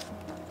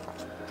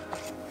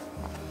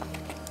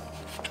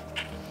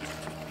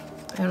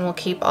 And we'll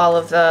keep all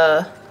of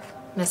the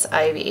Miss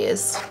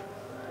Ivies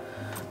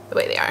the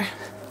way they are.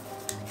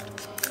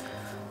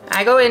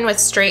 I go in with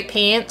straight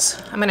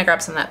paint. I'm gonna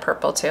grab some of that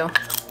purple too.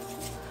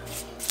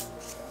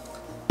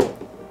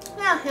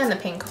 Yeah, and the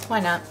pink,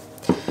 why not?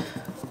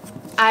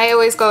 I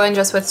always go in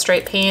just with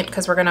straight paint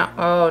because we're gonna,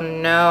 oh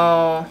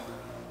no.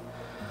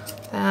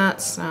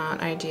 That's not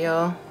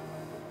ideal.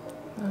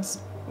 This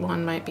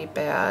one might be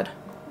bad.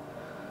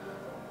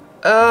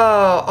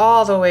 Oh,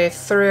 all the way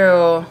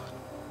through.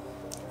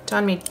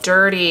 Done me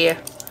dirty.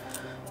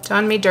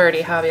 Done me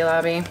dirty, Hobby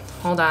Lobby.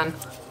 Hold on.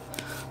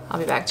 I'll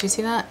be back. Do you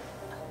see that?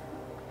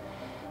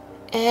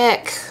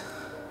 Ick.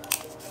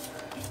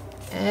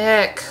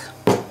 Ick.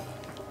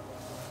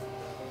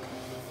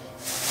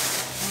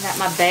 I got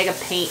my bag of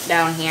paint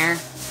down here.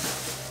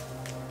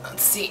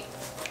 Let's see.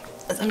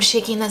 As I'm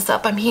shaking this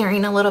up, I'm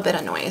hearing a little bit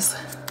of noise.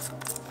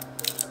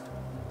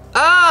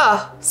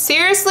 Oh,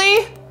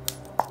 seriously?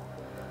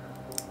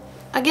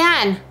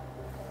 Again.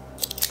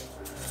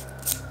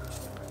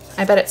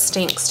 I bet it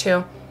stinks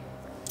too.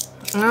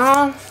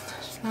 No,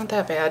 not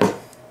that bad.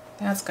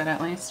 That's good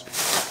at least.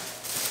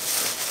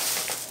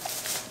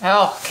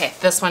 Oh, okay,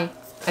 this one.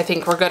 I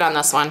think we're good on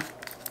this one.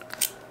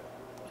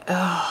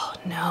 Oh,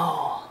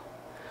 no.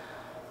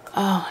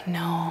 Oh,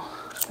 no.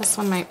 This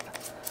one might...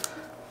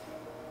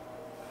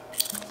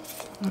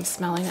 I'm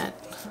smelling it.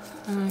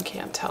 I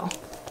can't tell.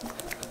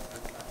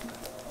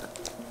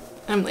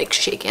 I'm like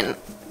shaking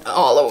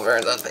all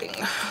over the thing.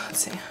 Let's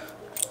see.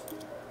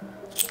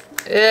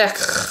 Ugh.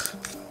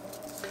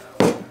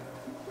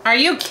 Are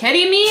you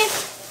kidding me?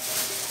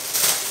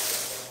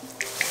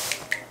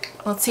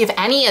 Let's see if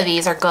any of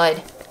these are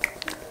good.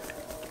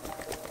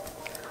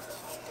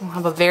 We'll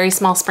have a very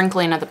small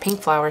sprinkling of the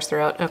pink flowers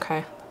throughout.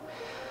 Okay.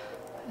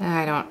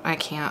 I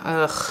can't.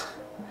 Ugh.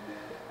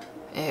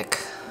 Ick.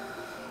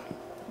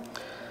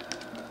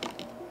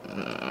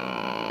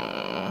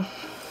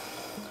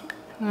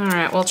 All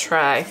right, we'll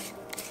try.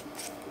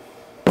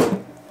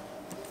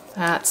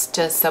 That's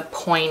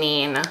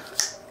disappointing.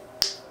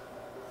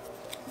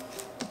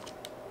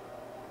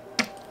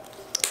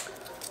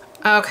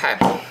 Okay.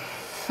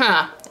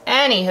 Huh.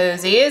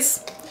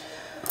 Anywhoosies.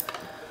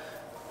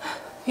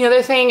 The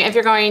other thing, if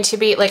you're going to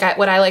be, like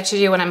what I like to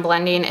do when I'm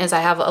blending is I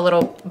have a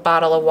little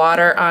bottle of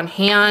water on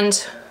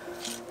hand.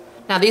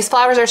 Now these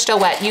flowers are still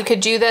wet. You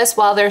could do this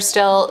while they're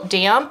still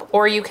damp,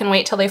 or you can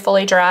wait till they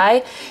fully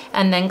dry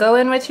and then go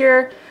in with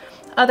your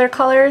other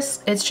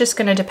colors. It's just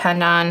gonna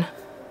depend on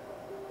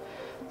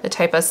the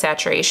type of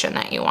saturation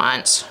that you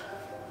want.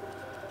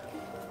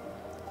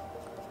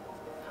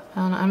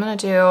 And I'm gonna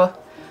do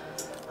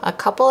a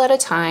couple at a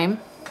time.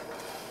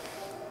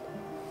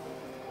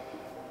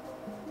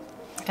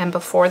 And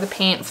before the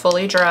paint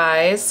fully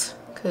dries,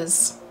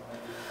 because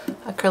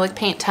acrylic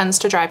paint tends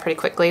to dry pretty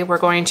quickly, we're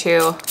going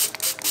to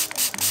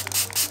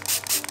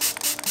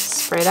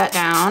spray that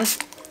down.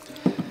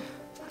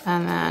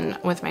 And then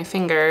with my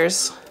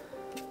fingers,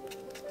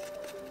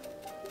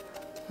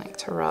 I like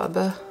to rub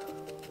the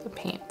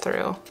paint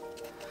through.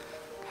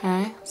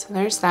 Okay, so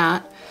there's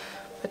that.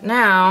 But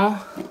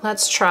now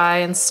let's try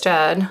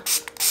instead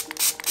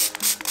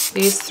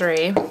these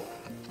three.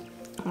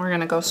 We're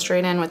gonna go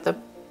straight in with the,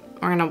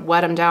 we're gonna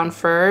wet them down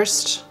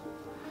first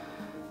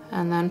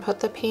and then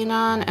put the paint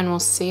on, and we'll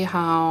see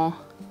how,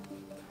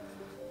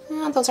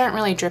 those aren't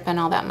really dripping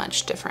all that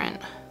much different.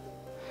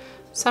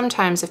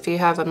 Sometimes if you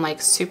have them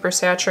like super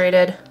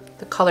saturated,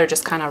 the color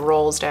just kind of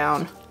rolls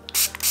down.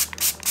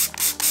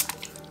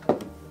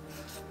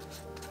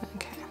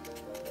 Okay,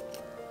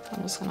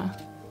 I'm just gonna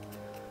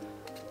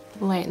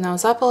lighten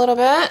those up a little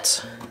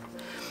bit.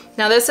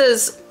 Now this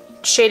is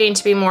shading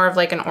to be more of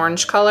like an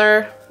orange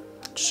color,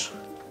 which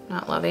I'm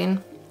not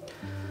loving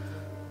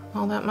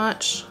all that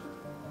much.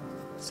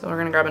 So we're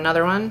gonna grab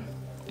another one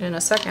in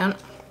a second.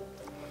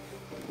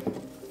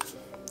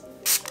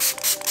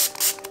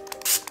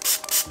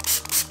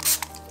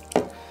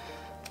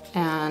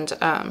 And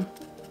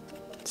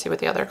see what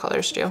the other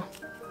colors do.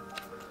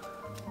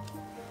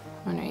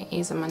 I'm gonna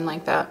ease them in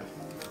like that.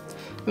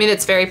 I mean,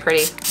 it's very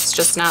pretty. It's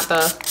just not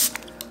the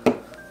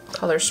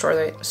color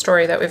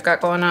story that we've got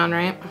going on,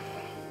 right?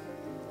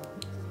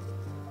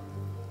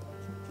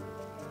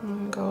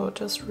 I'm gonna go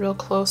just real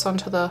close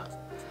onto the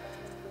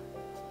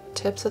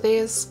tips of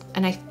these.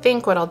 And I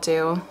think what I'll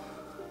do,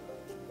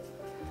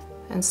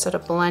 instead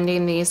of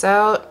blending these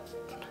out,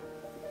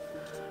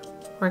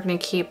 we're gonna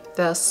keep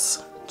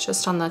this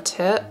just on the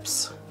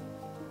tips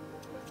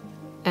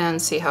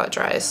and see how it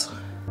dries.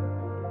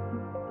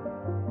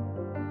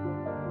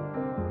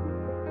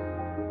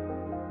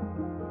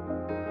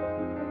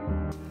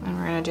 And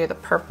we're gonna do the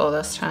purple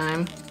this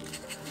time.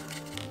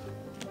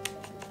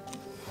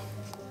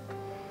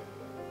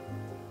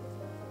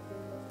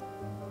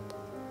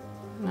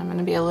 And I'm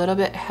gonna be a little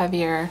bit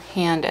heavier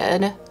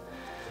handed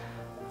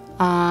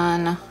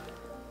on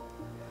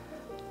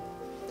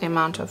the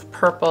amount of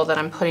purple that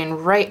I'm putting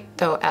right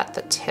though at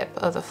the tip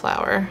of the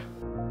flower.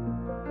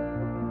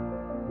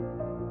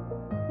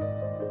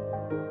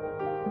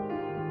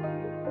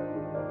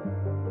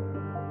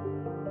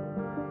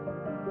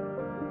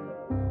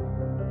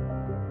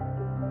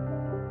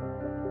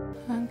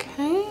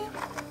 Okay.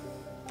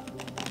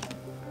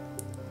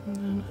 And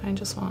then I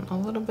just want a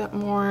little bit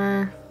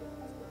more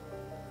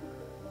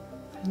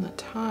in the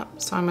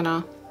top. So I'm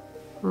gonna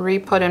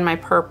re-put in my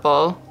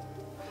purple.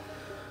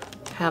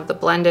 Have the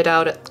blended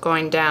out it's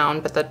going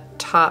down, but the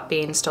top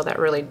being still that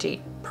really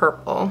deep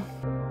purple.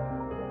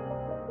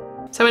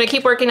 So I'm gonna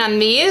keep working on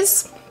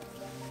these.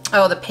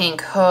 Oh, the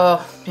pink.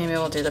 Oh, maybe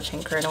we'll do the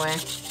pink right away.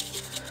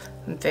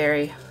 I'm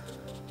very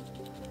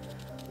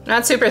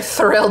not super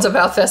thrilled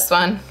about this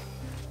one,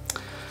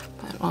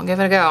 but we'll give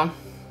it a go.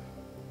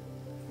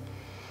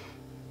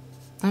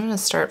 I'm gonna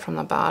start from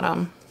the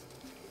bottom.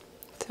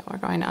 So we're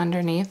going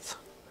underneath.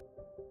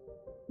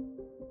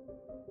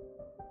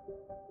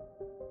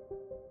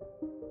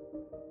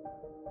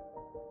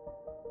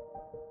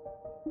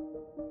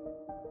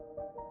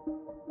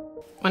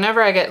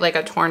 Whenever I get like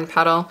a torn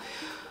petal,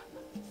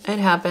 it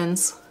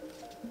happens.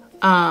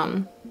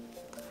 I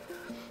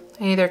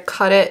either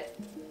cut it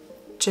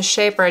to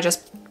shape or I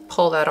just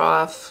pull that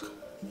off.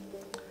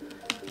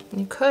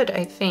 You could,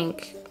 I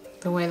think,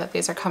 the way that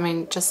these are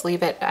coming, just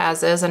leave it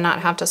as is and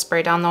not have to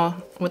spray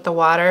down with the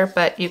water,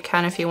 but you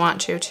can if you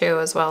want to too,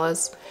 as well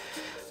as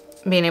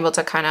being able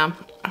to kind of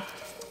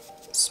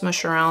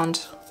smush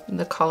around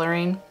the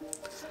coloring.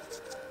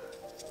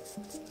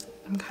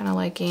 I'm kind of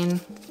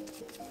liking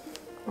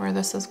where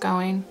this is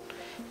going,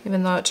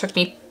 even though it took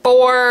me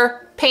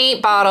 4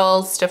 paint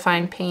bottles to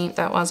find paint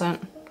that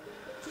wasn't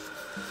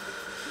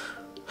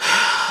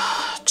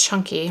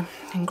chunky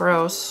and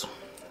gross.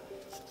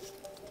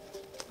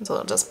 It's a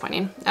little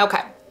disappointing.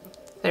 Okay,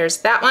 there's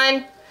that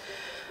one.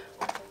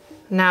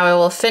 Now I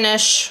will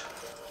finish.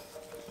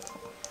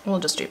 We'll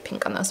just do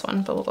pink on this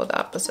one, but we'll go the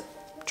opposite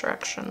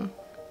direction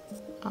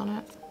on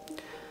it.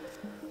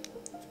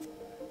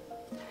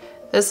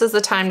 This is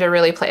the time to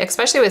really play,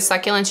 especially with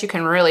succulents. You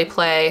can really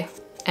play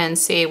and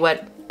see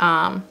what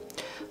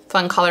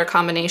fun color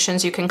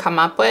combinations you can come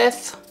up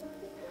with.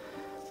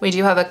 We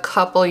do have a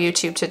couple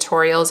YouTube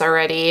tutorials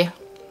already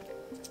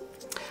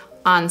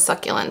on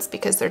succulents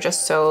because they're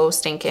just so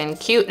stinking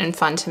cute and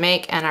fun to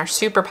make and are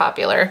super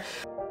popular.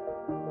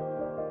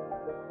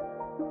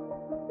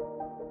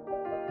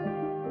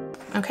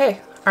 Okay,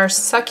 our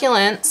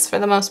succulents for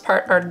the most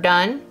part are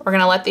done. We're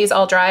gonna let these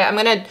all dry. I'm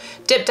gonna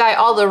dip dye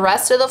all the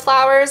rest of the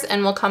flowers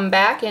and we'll come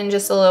back in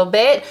just a little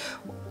bit.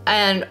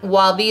 And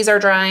while these are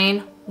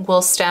drying,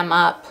 we'll stem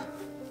up.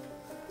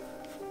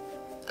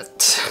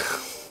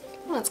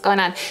 What's going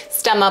on?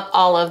 Stem up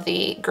all of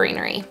the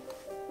greenery.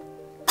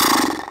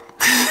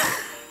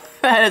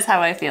 That is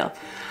how I feel.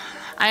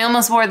 I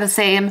almost wore the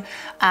same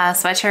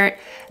sweatshirt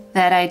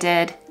that I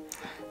did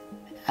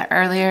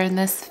earlier in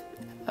this.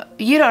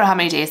 You don't know how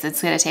many days it's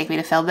gonna take me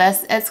to film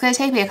this. It's gonna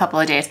take me a couple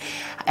of days.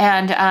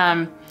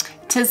 And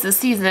 'tis the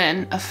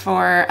season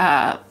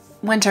for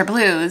winter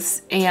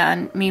blues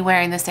and me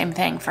wearing the same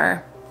thing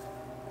for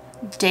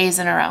days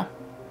in a row.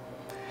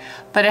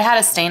 But it had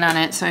a stain on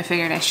it, so I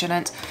figured I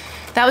shouldn't.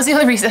 That was the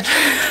only reason.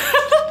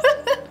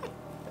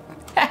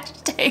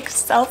 Hashtag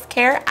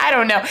self-care, I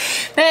don't know.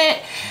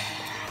 But,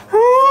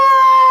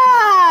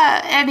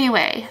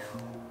 anyway,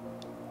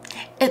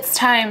 it's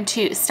time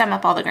to stem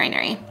up all the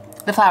greenery.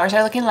 The flowers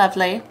are looking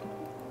lovely.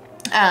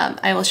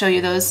 I will show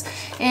you those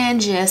in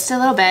just a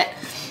little bit.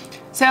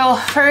 So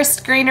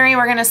first greenery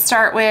we're gonna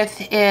start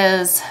with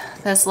is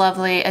this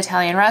lovely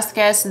Italian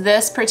ruscus.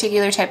 This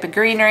particular type of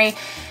greenery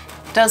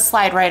does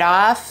slide right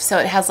off, so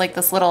it has like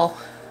this little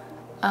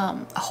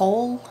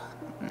hole.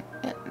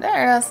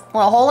 There it is, a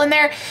little hole in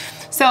there.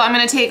 So I'm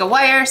gonna take a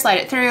wire, slide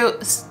it through,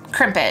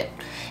 crimp it.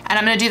 And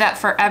I'm gonna do that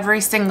for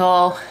every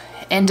single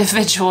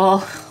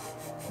individual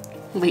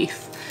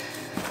leaf.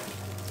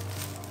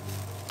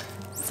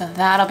 So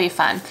that'll be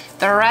fun.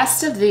 The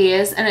rest of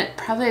these, and it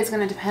probably is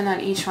gonna depend on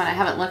each one. I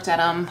haven't looked at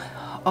them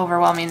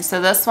overwhelming. So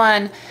this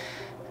one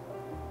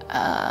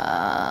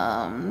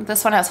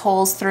has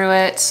holes through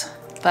it,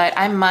 but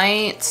I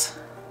might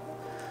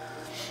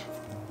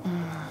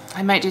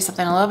do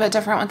something a little bit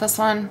different with this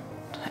one.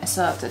 I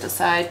still have to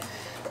decide.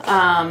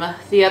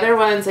 The other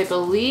ones I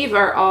believe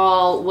are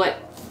all what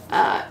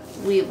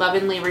we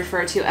lovingly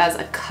refer to as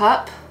a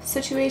cup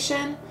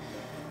situation.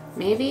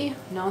 Maybe?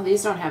 No,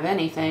 these don't have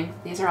anything.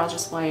 These are all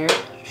just wired.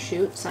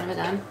 Shoot, son of a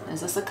gun.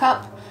 Is this a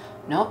cup?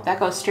 Nope, that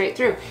goes straight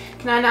through.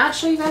 Can I not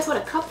show you guys what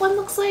a cup one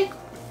looks like?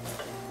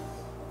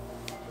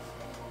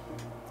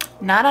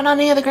 Not on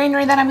any of the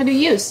greenery that I'm going to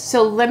use.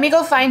 So let me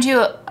go find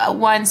you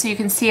one so you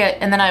can see it,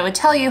 and then I would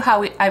tell you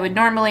how I would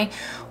normally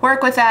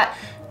work with that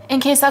in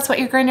case that's what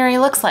your greenery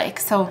looks like.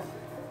 So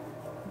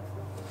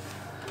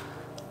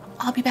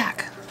I'll be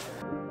back.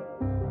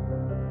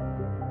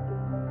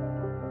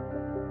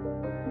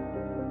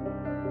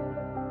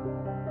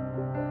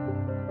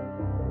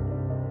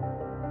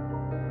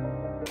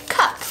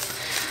 Cup.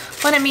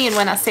 What I mean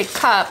when I say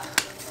cup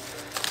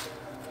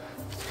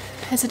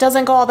is it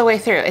doesn't go all the way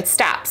through. It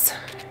stops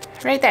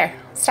right there,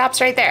 stops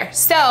right there.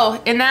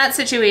 So in that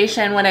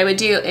situation, what I would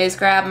do is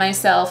grab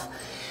myself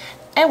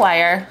a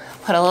wire,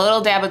 put a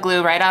little dab of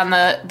glue right on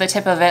the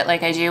tip of it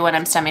like I do when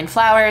I'm stemming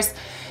flowers,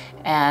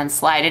 and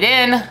slide it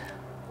in,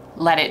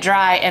 let it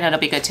dry, and it'll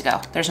be good to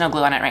go. There's no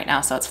glue on it right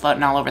now, so it's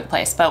floating all over the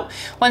place. But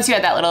once you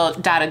add that little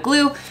dot of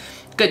glue,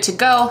 good to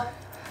go.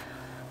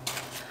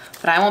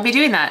 But I won't be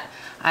doing that.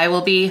 I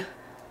will be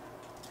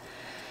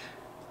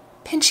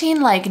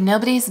pinching like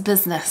nobody's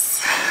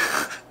business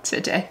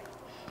today.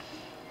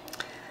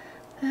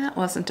 That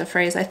wasn't a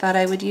phrase I thought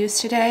I would use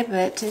today,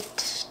 but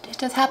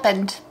it has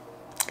happened.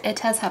 It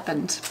has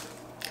happened.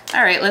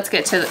 All right, let's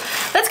get to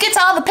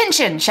all the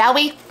pinching, shall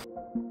we?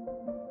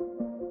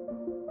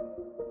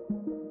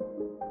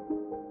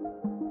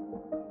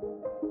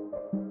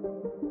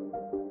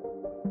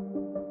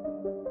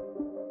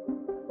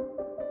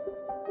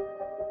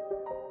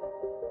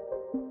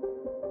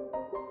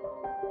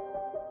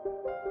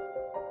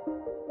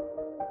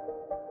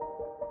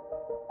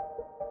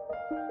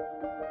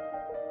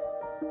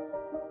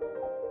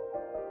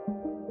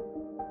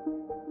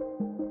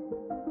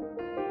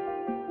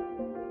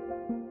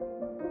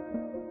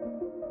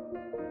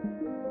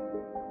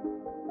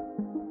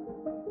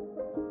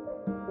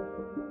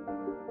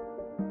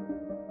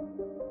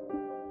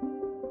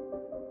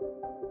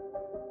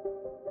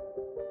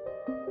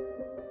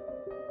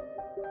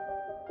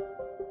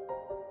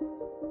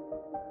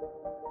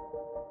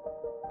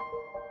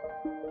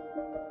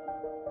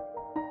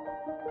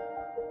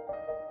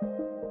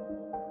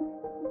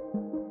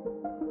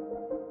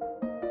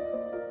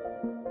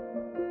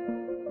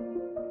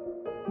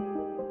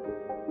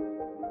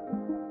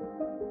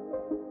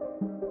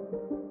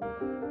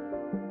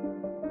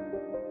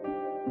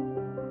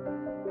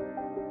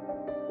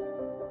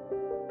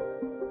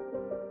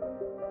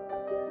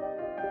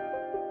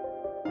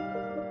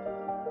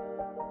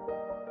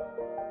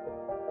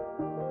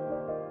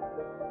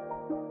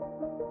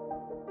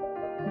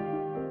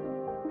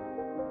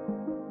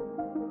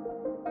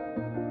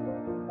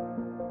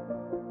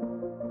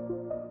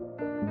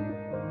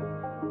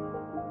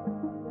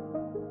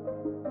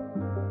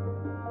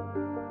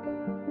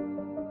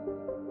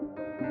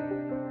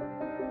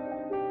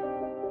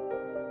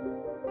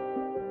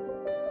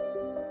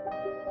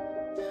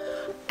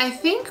 I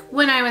think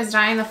when I was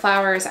dyeing the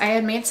flowers, I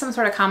had made some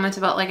sort of comment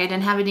about like I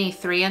didn't have any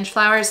 3-inch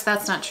flowers.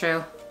 That's not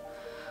true.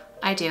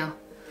 I do.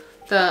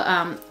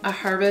 The a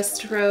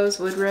harvest rose,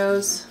 wood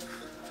rose,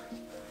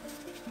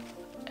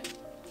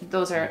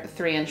 those are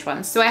 3-inch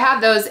ones. So I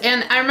have those,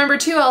 and I remember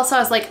too also I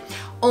was like,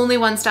 only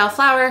one style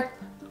flower,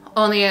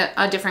 only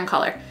a different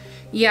color.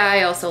 Yeah,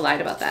 I also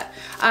lied about that.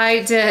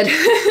 I did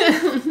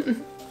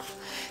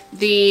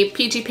the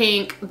peachy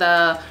pink,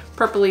 the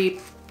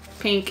purpley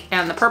pink,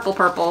 and the purple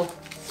purple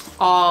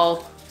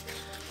all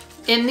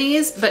in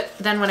these, but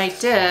then what I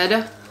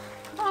did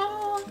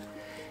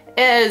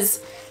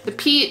is the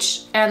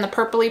peach and the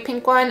purpley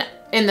pink one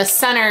in the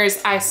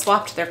centers, I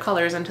swapped their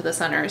colors into the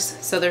centers.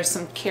 So there's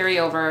some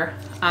carryover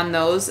on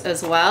those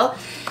as well.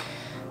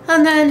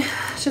 And then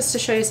just to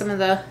show you some of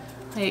the,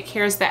 like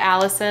here's the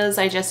Alice's.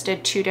 I just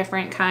did 2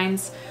 different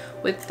kinds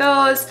with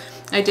those.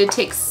 I did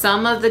take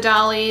some of the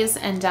dollies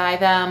and dye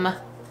them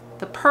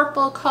the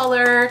purple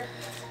color.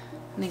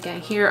 And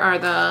again, here are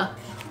the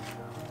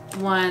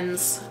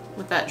ones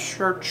with that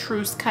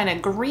chartreuse kind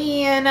of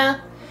green.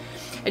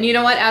 And you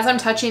know what, as I'm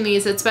touching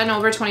these, it's been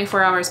over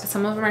 24 hours, but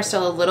some of them are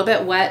still a little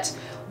bit wet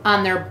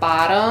on their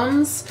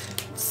bottoms.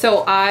 So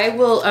I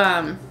will,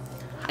 I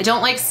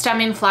don't like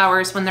stemming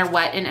flowers when they're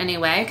wet in any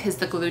way because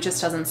the glue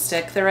just doesn't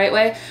stick the right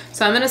way.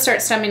 So I'm gonna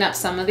start stemming up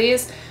some of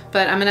these,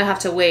 but I'm gonna have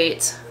to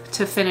wait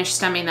to finish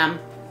stemming them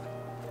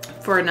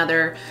for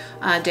another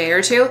day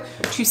or two.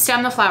 To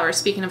stem the flowers,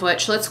 speaking of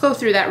which, let's go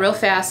through that real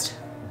fast.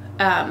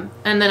 And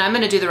then I'm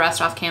gonna do the rest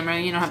off camera.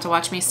 You don't have to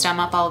watch me stem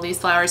up all of these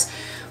flowers.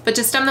 But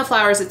to stem the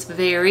flowers, it's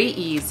very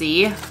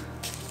easy.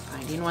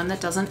 Finding one that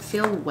doesn't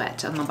feel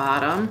wet on the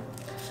bottom.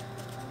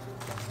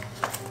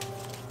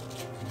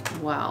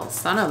 Wow,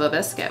 son of a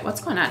biscuit. What's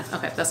going on?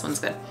 Okay, this one's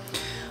good.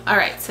 All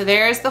right, so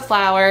there's the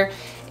flower.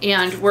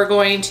 And we're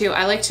going to,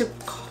 I like to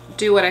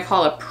do what I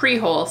call a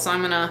pre-hole. So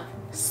I'm gonna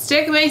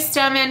stick my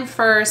stem in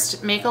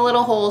first, make a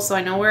little hole so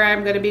I know where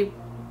I'm gonna be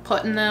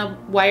putting the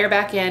wire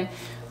back in.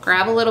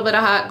 Grab a little bit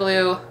of hot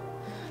glue,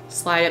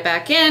 slide it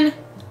back in,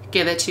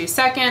 give it 2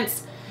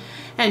 seconds,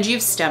 and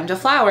you've stemmed a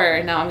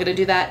flower. Now I'm gonna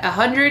do that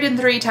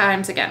 103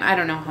 times again. I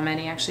don't know how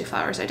many actually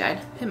flowers I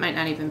dyed. It might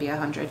not even be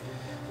 100,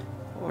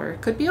 or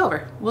it could be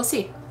over. We'll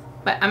see.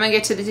 But I'm gonna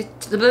get to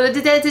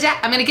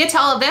I'm gonna get to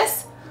all of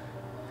this,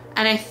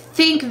 and I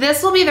think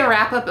this will be the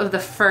wrap up of the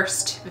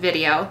first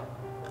video.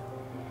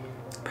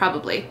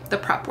 Probably the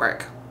prep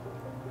work.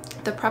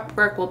 The prep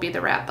work will be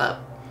the wrap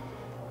up,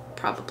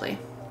 probably.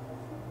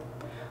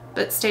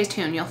 But stay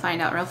tuned, you'll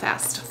find out real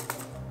fast.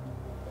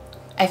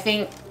 I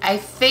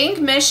think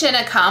mission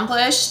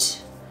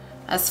accomplished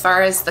as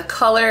far as the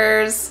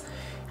colors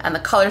and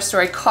the color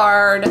story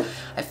card.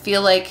 I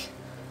feel like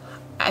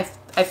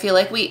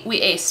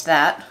we aced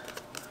that.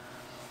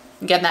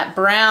 Again, that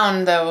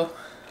brown though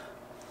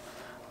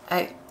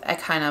I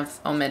kind of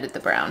omitted the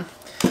brown.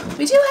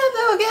 We do have,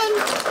 though, again,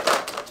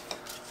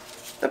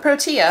 the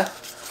protea.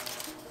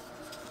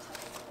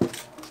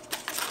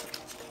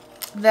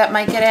 That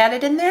might get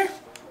added in there.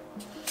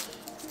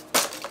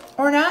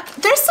 Or not.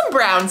 There's some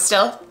brown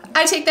still.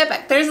 I take that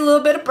back. There's a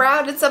little bit of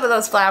brown in some of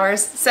those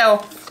flowers.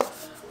 So,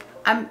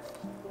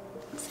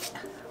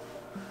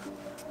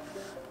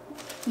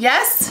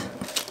 yes.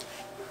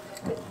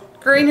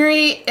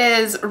 Greenery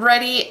is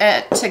ready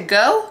to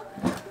go.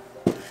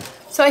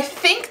 So I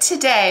think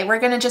today we're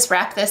gonna just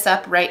wrap this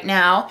up right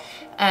now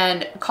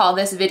and call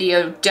this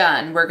video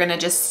done. We're gonna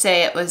just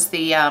say it was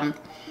the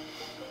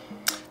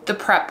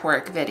prep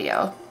work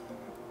video.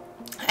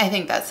 I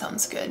think that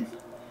sounds good.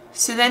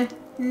 So then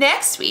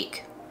next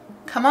week,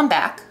 come on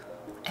back.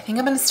 I think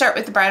I'm gonna start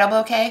with the bridal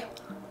bouquet.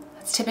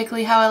 That's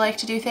typically how I like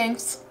to do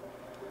things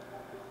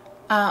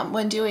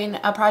when doing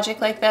a project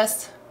like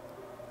this.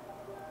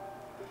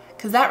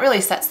 Because that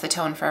really sets the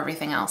tone for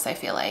everything else, I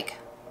feel like.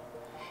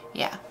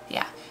 Yeah.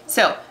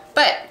 So,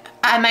 but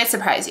I might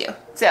surprise you.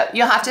 So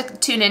you'll have to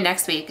tune in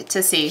next week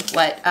to see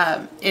what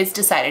is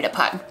decided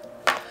upon.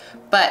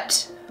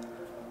 But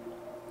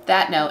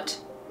that note,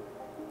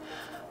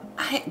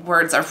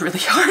 words are really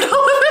hard all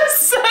of a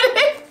sudden.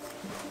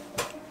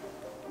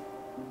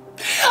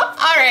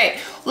 All right,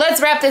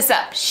 let's wrap this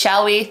up,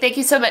 shall we? Thank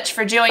you so much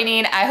for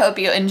joining. I hope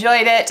you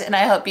enjoyed it, and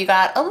I hope you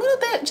got a little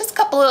bit, just a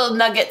couple little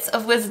nuggets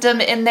of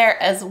wisdom in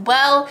there as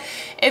well.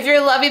 If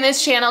you're loving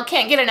this channel,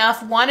 can't get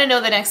enough, want to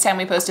know the next time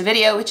we post a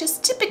video, which is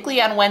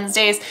typically on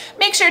Wednesdays,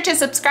 make sure to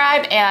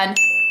subscribe and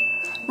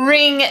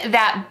ring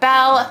that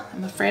bell.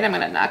 I'm afraid I'm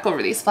gonna knock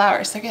over these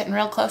flowers. They're getting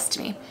real close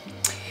to me.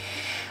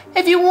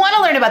 If you want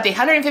to learn about the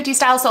 150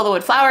 style solo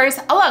wood flowers,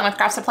 along with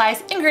craft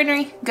supplies and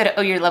greenery, go to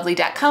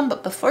ohyourlovely.com.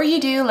 But before you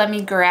do, let me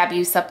grab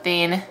you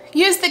something.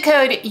 Use the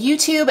code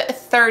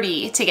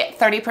YouTube30 to get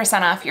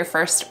 30% off your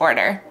first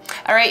order.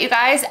 All right, you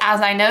guys,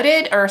 as I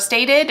noted or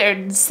stated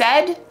or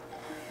said,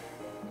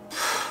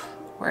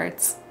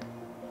 words.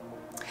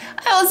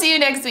 I will see you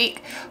next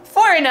week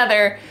for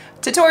another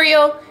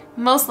tutorial,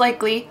 most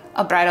likely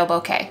a bridal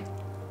bouquet.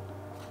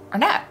 Or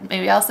not,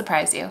 maybe I'll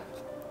surprise you.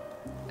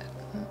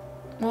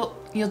 Well,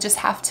 you'll just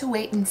have to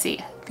wait and see.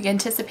 The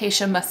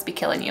anticipation must be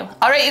killing you.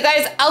 All right, you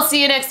guys, I'll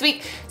see you next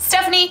week.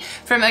 Stephanie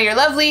from Oh You're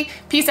Lovely.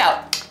 Peace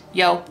out.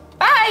 Yo,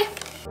 bye.